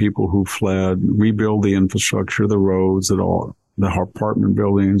 million people who fled, rebuild the infrastructure, the roads, the apartment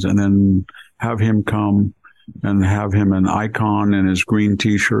buildings, and then have him come and have him an icon in his green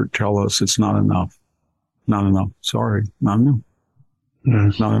T-shirt tell us it's not enough. Not enough. Sorry, not enough.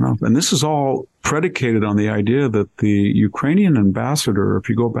 Yes. Not enough. And this is all predicated on the idea that the Ukrainian ambassador, if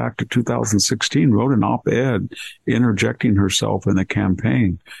you go back to 2016, wrote an op-ed interjecting herself in the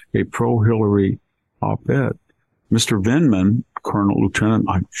campaign, a pro-Hillary op-ed. Mr. Vindman, Lieutenant,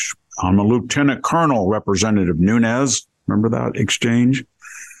 I'm a Lieutenant Colonel, Representative Nunes. Remember that exchange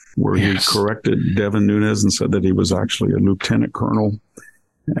where he corrected Devin Nunes and said that he was actually a Lieutenant Colonel?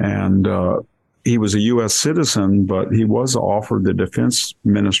 And he was a U.S. citizen, but he was offered the defense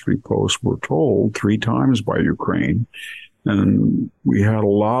ministry post, we're told, 3 times by Ukraine. And we had a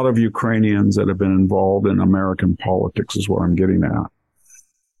lot of Ukrainians that have been involved in American politics, is what I'm getting at.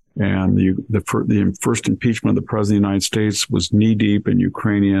 And the first impeachment of the President of the United States was knee-deep in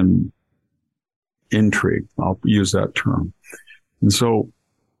Ukrainian intrigue. I'll use that term.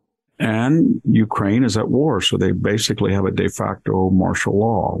 And Ukraine is at war, so they basically have a de facto martial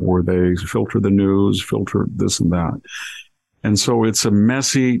law where they filter the news, filter this and that. And so it's a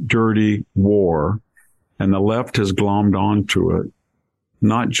messy, dirty war, and the left has glommed onto it,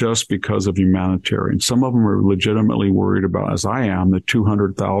 not just because of humanitarian. Some of them are legitimately worried about, as I am, the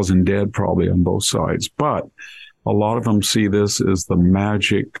 200,000 dead probably on both sides. But a lot of them see this as the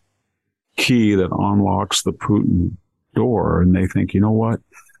magic key that unlocks the Putin door, and they think, you know what?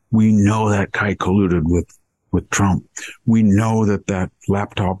 We know that guy colluded with with Trump. We know that that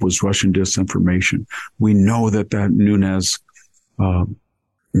laptop was Russian disinformation. We know that Nunes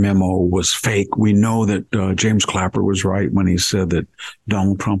memo was fake. We know that James Clapper was right when he said that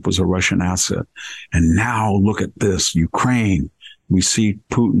Donald Trump was a Russian asset. And now look at this, Ukraine. We see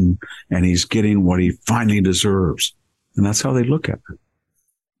Putin, and he's getting what he finally deserves. And that's how they look at it.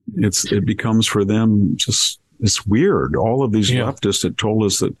 It becomes for them just, it's weird. All of these leftists that told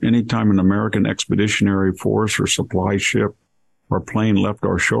us that anytime an American expeditionary force or supply ship or plane left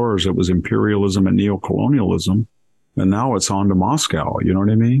our shores, it was imperialism and neocolonialism. And now it's on to Moscow. You know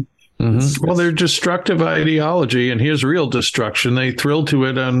what I mean? Mm-hmm. Well, they're destructive ideology, and here's real destruction. They thrill to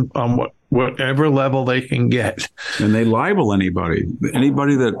it on whatever level they can get. And they libel anybody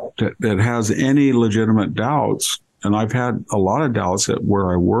that has any legitimate doubts. And I've had a lot of doubts at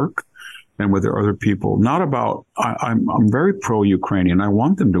where I work and with other people. Not about, I'm very pro-Ukrainian. I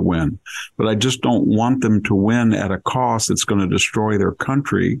want them to win, but I just don't want them to win at a cost that's going to destroy their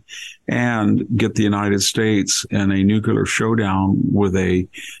country and get the United States in a nuclear showdown with a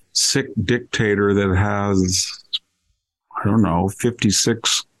sick dictator that has,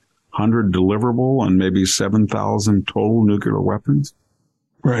 5,600 deliverable and maybe 7,000 total nuclear weapons.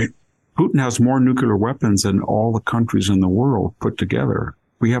 Right. Putin has more nuclear weapons than all the countries in the world put together.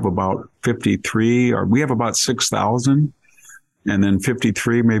 We have about 53, or we have about 6,000, and then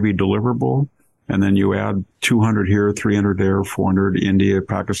 53 maybe deliverable. And then you add 200 here, 300 there, 400, India,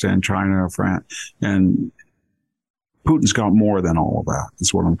 Pakistan, China, France. And Putin's got more than all of that,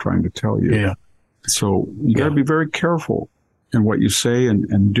 is what I'm trying to tell you. Yeah. So you got to be very careful in what you say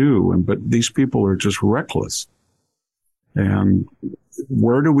and do. But these people are just reckless. And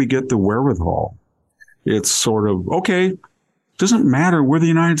where do we get the wherewithal? It's sort of, okay, doesn't matter. We're the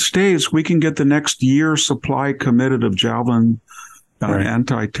United States. We can get the next year supply committed of Javelin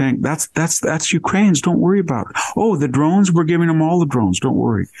anti-tank. That's Ukraine's. Don't worry about it. Oh, the drones, we're giving them all the drones. Don't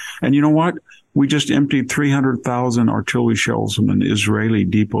worry. And you know what? We just emptied 300,000 artillery shells from an Israeli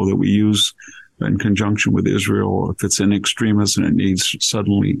depot that we use in conjunction with Israel. If it's in extremis and it needs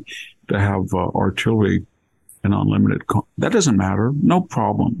suddenly to have artillery and unlimited, that doesn't matter. No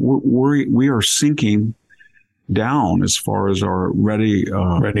problem. We are sinking down as far as our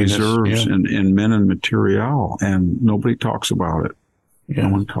reserves in men and material, and nobody talks about it. No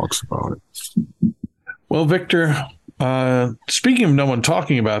one talks about it. Well, Victor, speaking of no one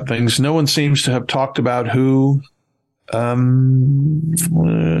talking about things, no one seems to have talked about who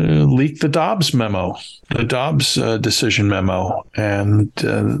leaked the Dobbs memo, the Dobbs decision memo, and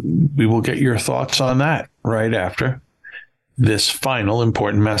we will get your thoughts on that right after this final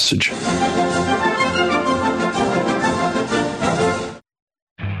important message.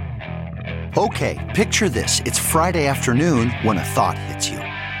 Okay, picture this. It's Friday afternoon when a thought hits you.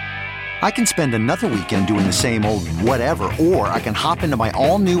 I can spend another weekend doing the same old whatever, or I can hop into my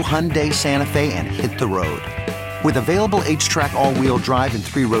all-new Hyundai Santa Fe and hit the road. With available H-Track all-wheel drive and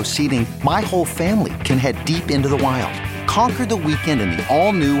 3-row seating, my whole family can head deep into the wild. Conquer the weekend in the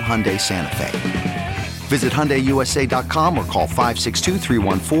all-new Hyundai Santa Fe. Visit HyundaiUSA.com or call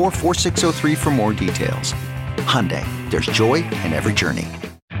 562-314-4603 for more details. Hyundai, there's joy in every journey.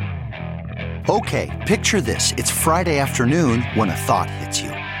 Okay, picture this. It's Friday afternoon when a thought hits you.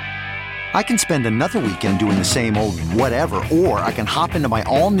 I can spend another weekend doing the same old whatever, or I can hop into my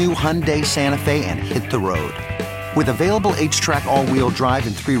all-new Hyundai Santa Fe and hit the road. With available H-Track all-wheel drive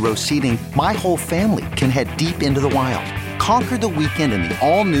and 3-row seating, my whole family can head deep into the wild. Conquer the weekend in the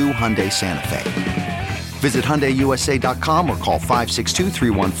all-new Hyundai Santa Fe. Visit HyundaiUSA.com or call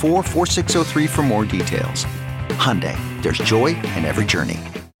 562-314-4603 for more details. Hyundai, there's joy in every journey.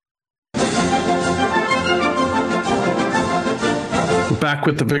 Back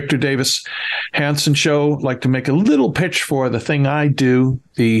with the Victor Davis Hanson Show. I'd like to make a little pitch for the thing I do.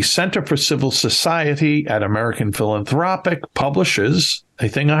 The Center for Civil Society at American Philanthropic publishes a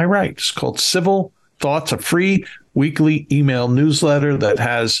thing I write. It's called Civil Thoughts, a free weekly email newsletter that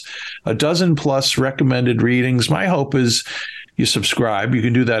has a dozen plus recommended readings. My hope is you subscribe. You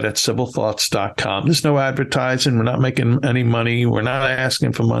can do that at civilthoughts.com. There's no advertising. We're not making any money. We're not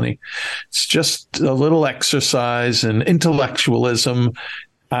asking for money. It's just a little exercise in intellectualism.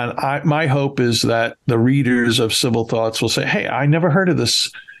 And my hope is that the readers of Civil Thoughts will say, hey, I never heard of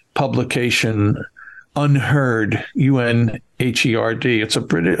this publication, Unheard, UNHERD. It's a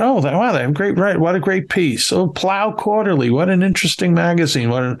British, wow, they have great, right. What a great piece. Oh, Plow Quarterly. What an interesting magazine.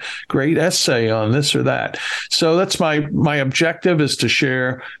 What a great essay on this or that. So that's my objective, is to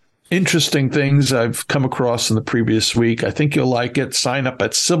share interesting things I've come across in the previous week. I think you'll like it. Sign up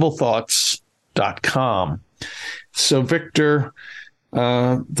at civilthoughts.com. So, Victor,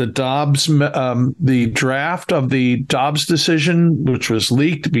 the draft of the Dobbs decision, which was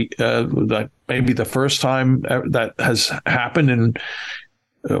leaked, that maybe the first time that has happened in,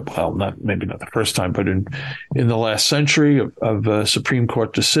 well, not the first time, but in the last century of Supreme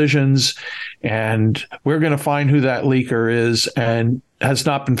Court decisions. And we're going to find who that leaker is, and has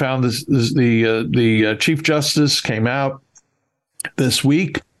not been found. The Chief Justice came out this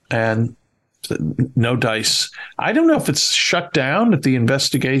week and no dice. I don't know if it's shut down at the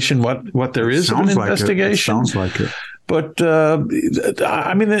investigation, what there is of an investigation. It sounds like it. But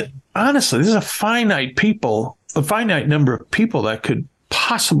I mean, honestly, there's a finite number of people that could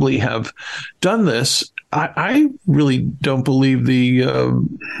possibly have done this. I really don't believe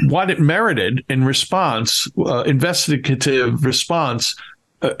what it merited in response, investigative response,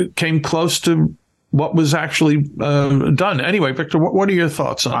 came close to what was actually done. Anyway, Victor, what are your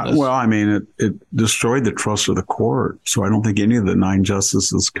thoughts on this? Well, I mean, it destroyed the trust of the court. So I don't think any of the 9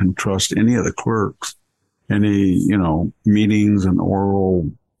 justices can trust any of the clerks. Any, meetings and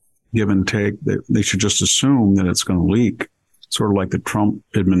oral give and take, they should just assume that it's going to leak. Sort of like the Trump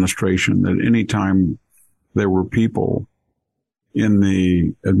administration, that any time there were people in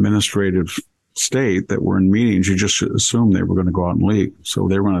the administrative state that were in meetings, you just assumed they were going to go out and leak. So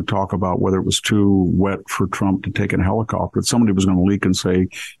they were going to talk about whether it was too wet for Trump to take in a helicopter. Somebody was going to leak and say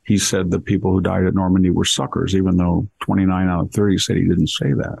he said the people who died at Normandy were suckers, even though 29 out of 30 said he didn't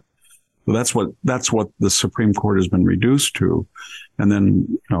say that. So that's what the Supreme Court has been reduced to. And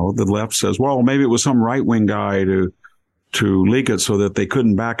then, the left says, well, maybe it was some right-wing guy to leak it so that they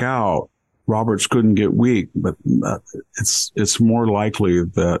couldn't back out. Roberts couldn't get weak, but it's more likely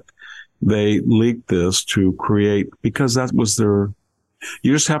that they leaked this to create, because that was you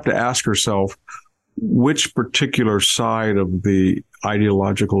just have to ask yourself, which particular side of the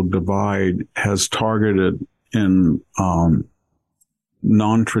ideological divide has targeted in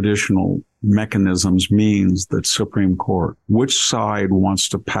non-traditional mechanisms means that Supreme Court? Which side wants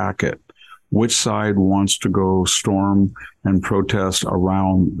to pack it? Which side wants to go storm and protest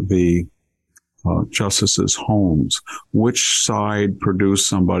around the justices' homes? Which side produced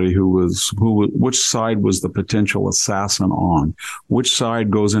somebody which side was the potential assassin on? Which side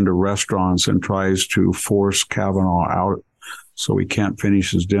goes into restaurants and tries to force Kavanaugh out so he can't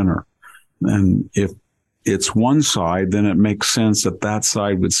finish his dinner? And if it's one side, then it makes sense that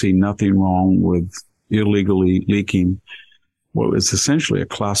side would see nothing wrong with illegally leaking what was essentially a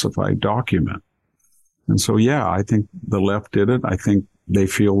classified document. And so, I think the left did it. I think they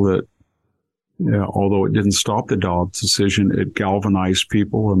feel that, although it didn't stop the Dobbs decision, it galvanized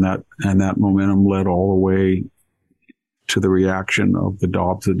people, and that momentum led all the way to the reaction of the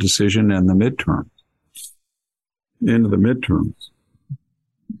Dobbs decision and the midterms. Into the midterms.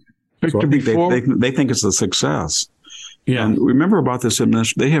 So I think they think it's a success. Yeah. And remember about this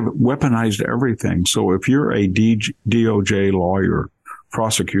administration, they have weaponized everything. So if you're a DOJ lawyer,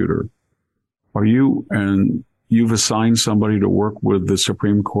 prosecutor, you've assigned somebody to work with the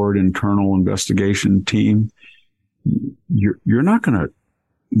Supreme Court internal investigation team, you're not going to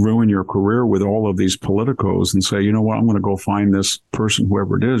ruin your career with all of these politicos and say, you know what, I'm going to go find this person,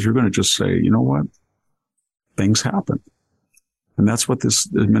 whoever it is. You're going to just say, you know what, things happen. And that's what this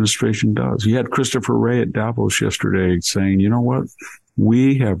administration does. You had Christopher Wray at Davos yesterday saying, you know what,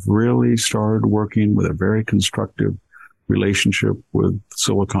 we have really started working with a very constructive relationship with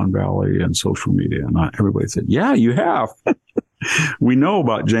Silicon Valley and social media. And everybody said, yeah, you have. We know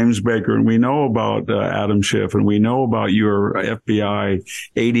about James Baker, and we know about Adam Schiff, and we know about your FBI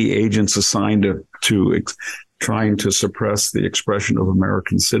 80 agents assigned to trying to suppress the expression of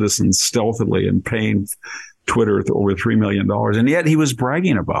American citizens stealthily and paying Twitter over $3 million. And yet he was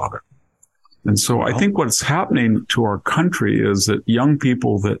bragging about it. And so I think what's happening to our country is that young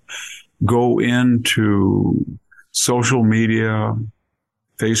people that go into social media,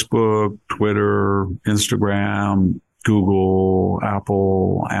 Facebook, Twitter, Instagram, Google,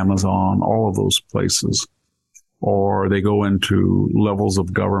 Apple, Amazon, all of those places, or they go into levels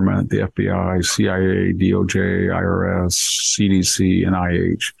of government, the FBI, CIA, DOJ, IRS, CDC,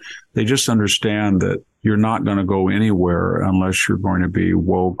 NIH. They just understand that you're not going to go anywhere unless you're going to be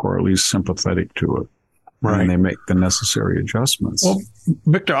woke or at least sympathetic to it. Right. And they make the necessary adjustments. Well,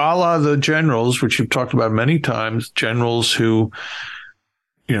 Victor, a la the generals, which you've talked about many times, generals who,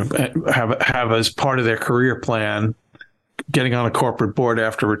 have as part of their career plan getting on a corporate board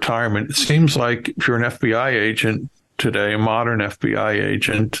after retirement. It seems like if you're an FBI agent today, a modern FBI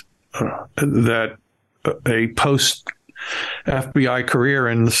agent, that a post FBI career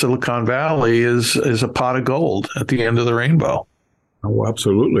in Silicon Valley is a pot of gold at the end of the rainbow. Oh,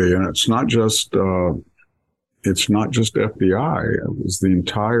 absolutely. And it's not just it's not just FBI. It was the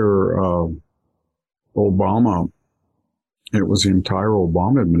entire Obama. It was the entire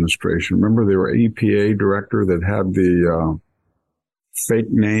Obama administration. Remember, there were EPA director that had the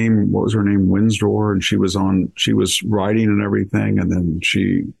fake name. What was her name? Windsor, and she was writing and everything. And then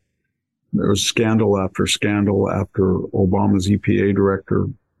there was scandal after Obama's EPA director.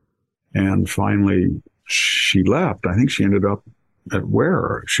 And finally, she left. I think she ended up at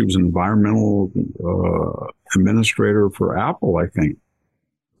where? She was an environmental administrator for Apple, I think.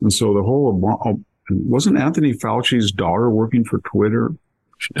 And so the whole wasn't Anthony Fauci's daughter working for Twitter?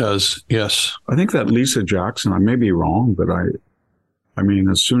 She does, yes. I think that Lisa Jackson, I may be wrong, but I mean,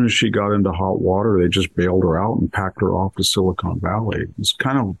 as soon as she got into hot water, they just bailed her out and packed her off to Silicon Valley. It's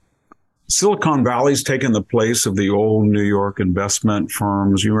kind of, Silicon Valley's taken the place of the old New York investment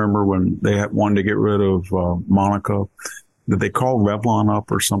firms. You remember when they wanted to get rid of Monica? Did they call Revlon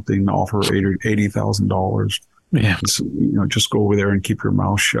up or something to offer $80,000? Yeah. Just go over there and keep your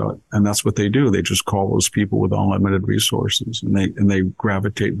mouth shut. And that's what they do. They just call those people with unlimited resources, and they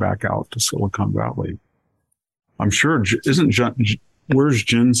gravitate back out to Silicon Valley. I'm sure, where's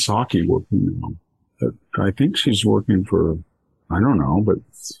Jen Psaki working now? I think she's working for, I don't know, but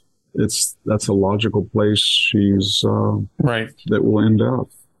that's a logical place she's, right. That will end up.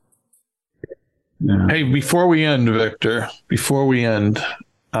 Yeah. Hey, before we end, Victor,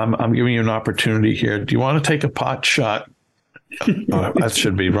 I'm giving you an opportunity here. Do you want to take a pot shot? That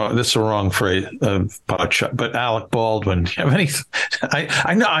should be wrong. This is a wrong phrase, pot shot. But Alec Baldwin, do you have any?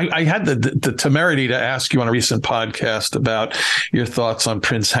 I know I had the temerity to ask you on a recent podcast about your thoughts on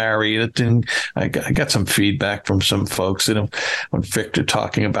Prince Harry. I got some feedback from some folks, when Victor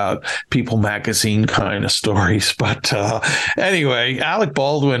talking about People magazine kind of stories. But anyway, Alec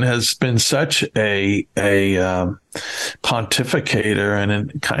Baldwin has been such a pontificator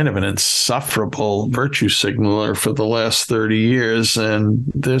and kind of an insufferable virtue signaler for the last 30 years. And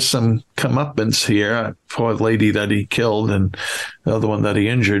there's some comeuppance here. Poor lady that he killed and the other one that he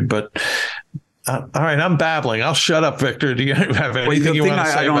injured. But all right, I'm babbling. I'll shut up, Victor. Do you have anything you want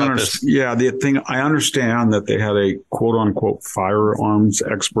to say about this? Yeah, the thing, I understand that they had a quote unquote firearms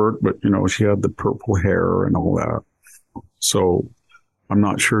expert, but she had the purple hair and all that. So I'm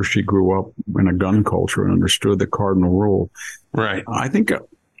not sure she grew up in a gun culture and understood the cardinal rule. Right. I think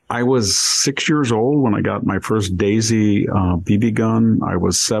I was 6 years old when I got my first Daisy BB gun. I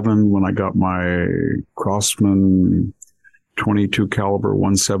was 7 when I got my Crosman 22 caliber,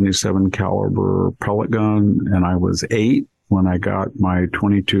 177 caliber pellet gun. And I was 8 when I got my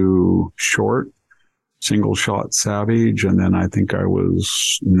 22 short single shot Savage. And then I think I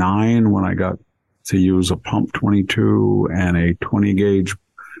was 9 when I got to use a pump 22 and a 20 gauge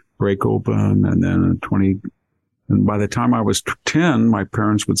break open, and then a 20. And by the time I was 10, my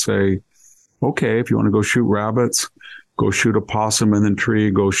parents would say, okay, if you want to go shoot rabbits, go shoot a possum in the tree,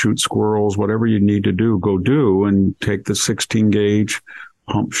 go shoot squirrels, whatever you need to do, go do, and take the 16 gauge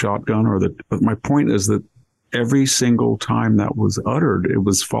pump shotgun but my point is that every single time that was uttered, it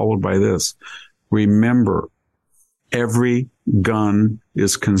was followed by this. Remember, every gun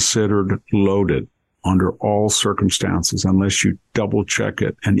is considered loaded under all circumstances unless you double check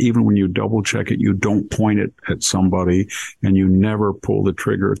it. And even when you double check it, you don't point it at somebody and you never pull the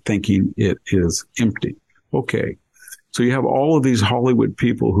trigger thinking it is empty. Okay. So you have all of these Hollywood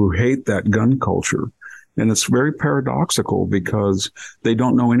people who hate that gun culture. And it's very paradoxical because they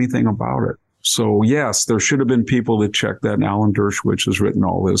don't know anything about it. So yes, there should have been people that checked that. And Alan Dershowitz has written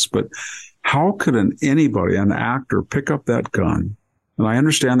all this, but how could an actor pick up that gun? And I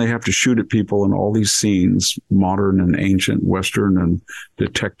understand they have to shoot at people in all these scenes, modern and ancient, Western and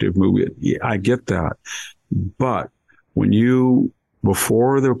detective movie. Yeah, I get that. But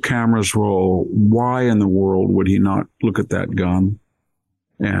before the cameras roll, why in the world would he not look at that gun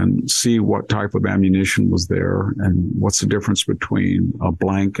and see what type of ammunition was there and what's the difference between a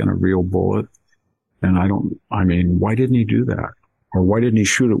blank and a real bullet? And why didn't he do that? Or why didn't he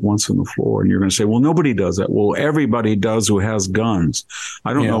shoot it once on the floor? And you're going to say, well, nobody does that. Well, everybody does who has guns.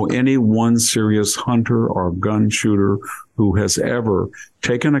 I don't know any one serious hunter or gun shooter who has ever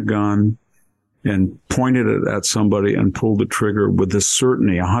taken a gun and pointed it at somebody and pulled the trigger with the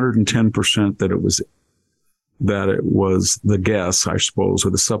certainty, 110% that it was the guess, I suppose,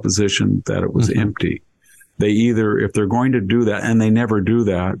 or the supposition that it was empty. They either, if they're going to do that, and they never do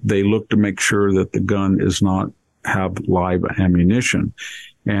that, they look to make sure that the gun is not have live ammunition.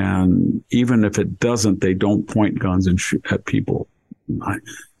 And even if it doesn't, they don't point guns and shoot at people.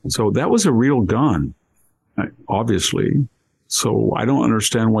 So that was a real gun, obviously. So I don't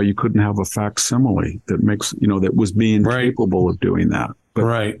understand why you couldn't have a facsimile that makes, that was being capable of doing that. But,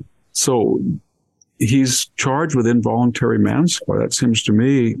 right. So he's charged with involuntary manslaughter. That seems to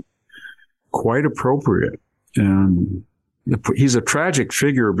me quite appropriate. And he's a tragic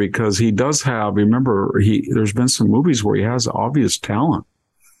figure because he does have, remember, there's been some movies where he has obvious talent,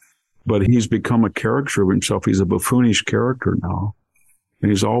 but he's become a caricature of himself. He's a buffoonish character now. And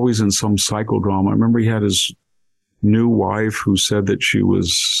he's always in some psychodrama. I remember he had his new wife who said that she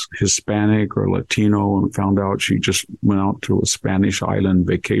was Hispanic or Latino and found out she just went out to a Spanish island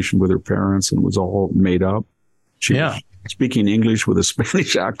vacation with her parents and was all made up. She was speaking English with a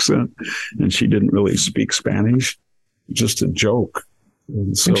Spanish accent, and she didn't really speak Spanish. Just a joke.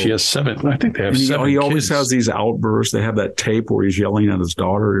 And so, I think she has 7. I think they have 7 He kids. always has these outbursts. They have that tape where he's yelling at his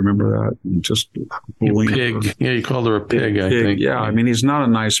daughter. Remember that? And just bullying pig. her. Yeah, you called her a pig, I think. Yeah, I mean, he's not a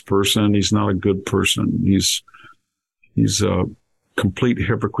nice person. He's not a good person. He's a complete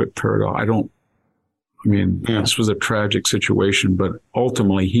hypocrite paradox. This was a tragic situation, but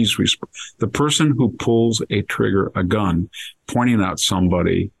ultimately he's the person who pulls a gun, pointing at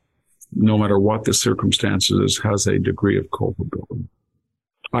somebody, no matter what the circumstances, has a degree of culpability.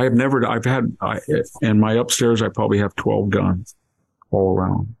 In my upstairs, I probably have 12 guns all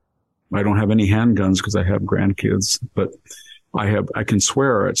around. I don't have any handguns because I have grandkids, but I can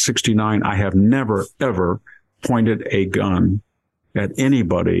swear at 69, I have never, ever pointed a gun at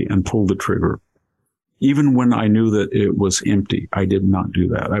anybody and pulled the trigger. Even when I knew that it was empty, I did not do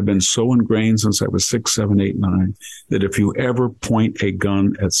that. I've been so ingrained since I was 6, 7, 8, 9, that if you ever point a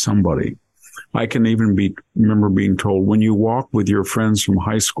gun at somebody, I can even remember being told, when you walk with your friends from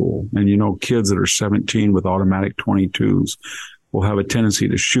high school, and kids that are 17 with automatic 22s will have a tendency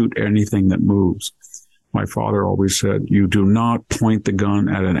to shoot anything that moves. My father always said, you do not point the gun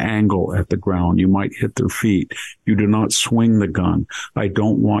at an angle at the ground. You might hit their feet. You do not swing the gun. I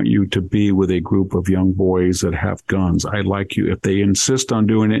don't want you to be with a group of young boys that have guns. I'd like you, if they insist on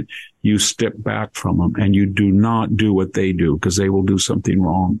doing it, you step back from them and you do not do what they do because they will do something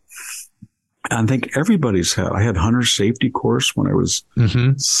wrong. I think I had hunter safety course when I was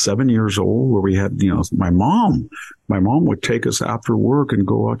 7 years old, where we had, my mom would take us after work and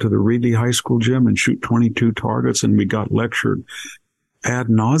go out to the Reedley High School gym and shoot 22 targets. And we got lectured ad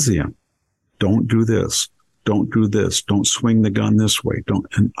nauseum. Don't do this. Don't do this. Don't swing the gun this way.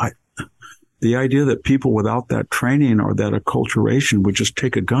 The idea that people without that training or that acculturation would just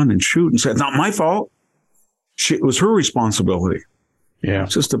take a gun and shoot and say, it's not my fault. It was her responsibility. Yeah.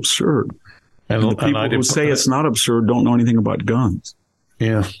 It's just absurd. And the people who say it's not absurd don't know anything about guns.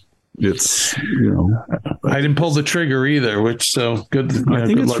 Yeah. It's, I didn't pull the trigger either, which so good. I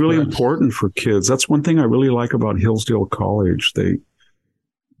think it's really important for kids. That's one thing I really like about Hillsdale College.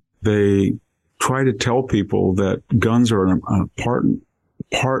 They try to tell people that guns are a part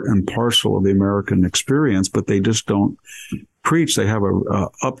and parcel of the American experience, but they just don't preach. They have a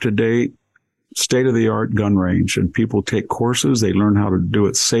up-to-date, state-of-the-art gun range, and people take courses. They learn how to do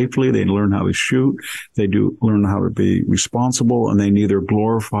it safely. They learn how to shoot. They learn how to be responsible, and they neither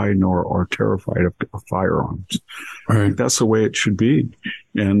glorify nor are terrified of firearms. Right. That's the way it should be.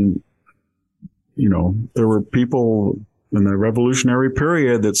 And, there were people in the Revolutionary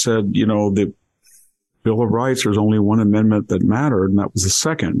period that said, the Bill of Rights, there's only one amendment that mattered, and that was the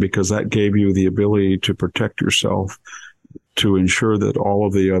second, because that gave you the ability to protect yourself, to ensure that all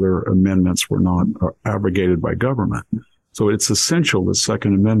of the other amendments were not abrogated by government. So it's essential, the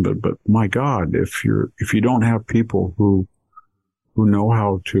Second Amendment. But my God, if you don't have people who know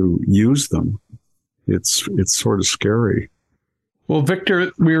how to use them, it's sort of scary. Well,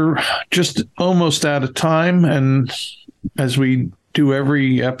 Victor, we're just almost out of time, and as we do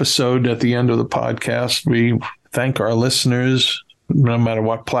every episode at the end of the podcast, we thank our listeners, no matter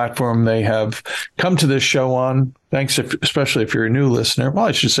what platform they have come to this show on. Thanks, especially if you're a new listener. Well,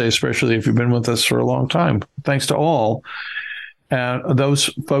 I should say, especially if you've been with us for a long time. Thanks to all. And those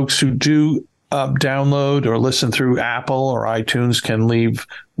folks who do download or listen through Apple or iTunes can leave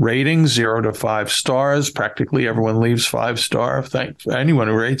ratings 0 to 5 stars. Practically everyone leaves 5 star. Anyone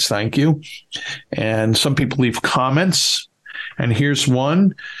who rates, thank you. And some people leave comments. And here's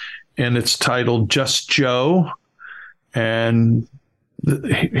one, and it's titled Just Joe. And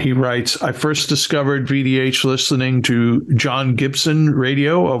he writes, I first discovered VDH listening to John Gibson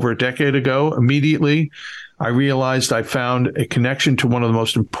radio over a decade ago. Immediately, I realized I found a connection to one of the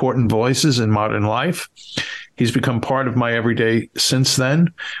most important voices in modern life. He's become part of my everyday since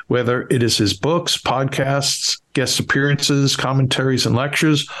then, whether it is his books, podcasts, guest appearances, commentaries, and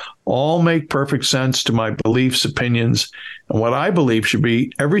lectures, all make perfect sense to my beliefs, opinions, and what I believe should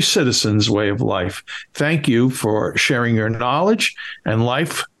be every citizen's way of life. Thank you for sharing your knowledge and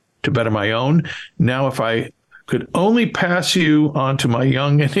life to better my own. Now, if I could only pass you on to my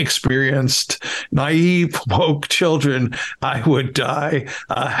young, inexperienced, naive, woke children, I would die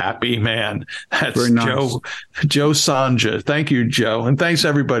a happy man. That's Very nice. Joe Sanja. Thank you, Joe. And thanks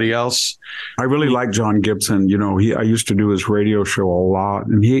everybody else. I really like John Gibson. You know, I used to do his radio show a lot,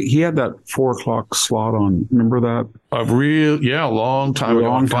 and he had that 4:00 slot on. Remember that? A long time ago. A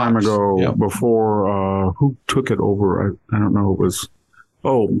long time ago, yep. Before who took it over? I don't know. It was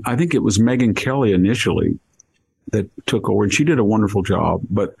I think it was Megyn Kelly initially that took over, and she did a wonderful job.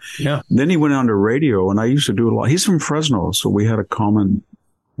 But then he went on to radio, and I used to do a lot. He's from Fresno, so we had a common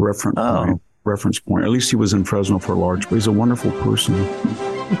reference point. At least he was in Fresno for large, but he's a wonderful person.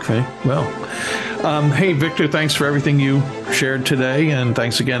 Okay, well, hey, Victor, thanks for everything you shared today, and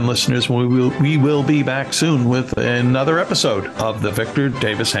thanks again, listeners. We will be back soon with another episode of the Victor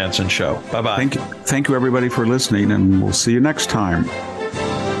Davis Hanson Show. Bye-bye. Thank you, everybody, for listening, and we'll see you next time.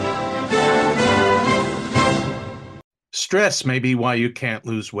 Stress may be why you can't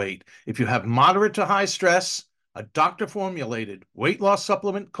lose weight. If you have moderate to high stress, a doctor-formulated weight loss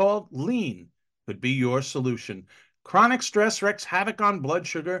supplement called Lean could be your solution. Chronic stress wreaks havoc on blood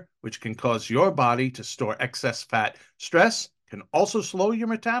sugar, which can cause your body to store excess fat. Stress can also slow your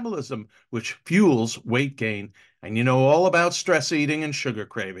metabolism, which fuels weight gain. And you know all about stress eating and sugar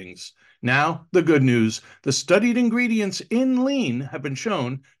cravings. Now, the good news. The studied ingredients in Lean have been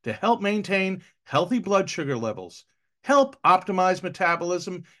shown to help maintain healthy blood sugar levels, help optimize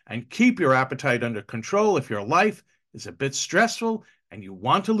metabolism, and keep your appetite under control. If your life is a bit stressful and you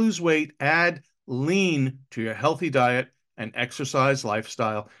want to lose weight, add Lean to your healthy diet and exercise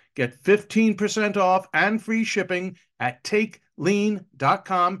lifestyle. Get 15% off and free shipping at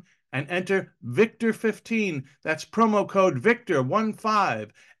takelean.com and enter Victor15. That's promo code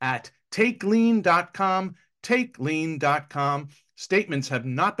Victor15 at takelean.com, takelean.com. Statements have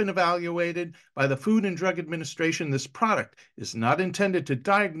not been evaluated by the Food and Drug Administration. This product is not intended to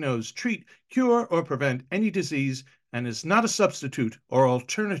diagnose, treat, cure, or prevent any disease and is not a substitute or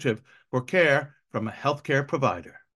alternative for care from a healthcare provider.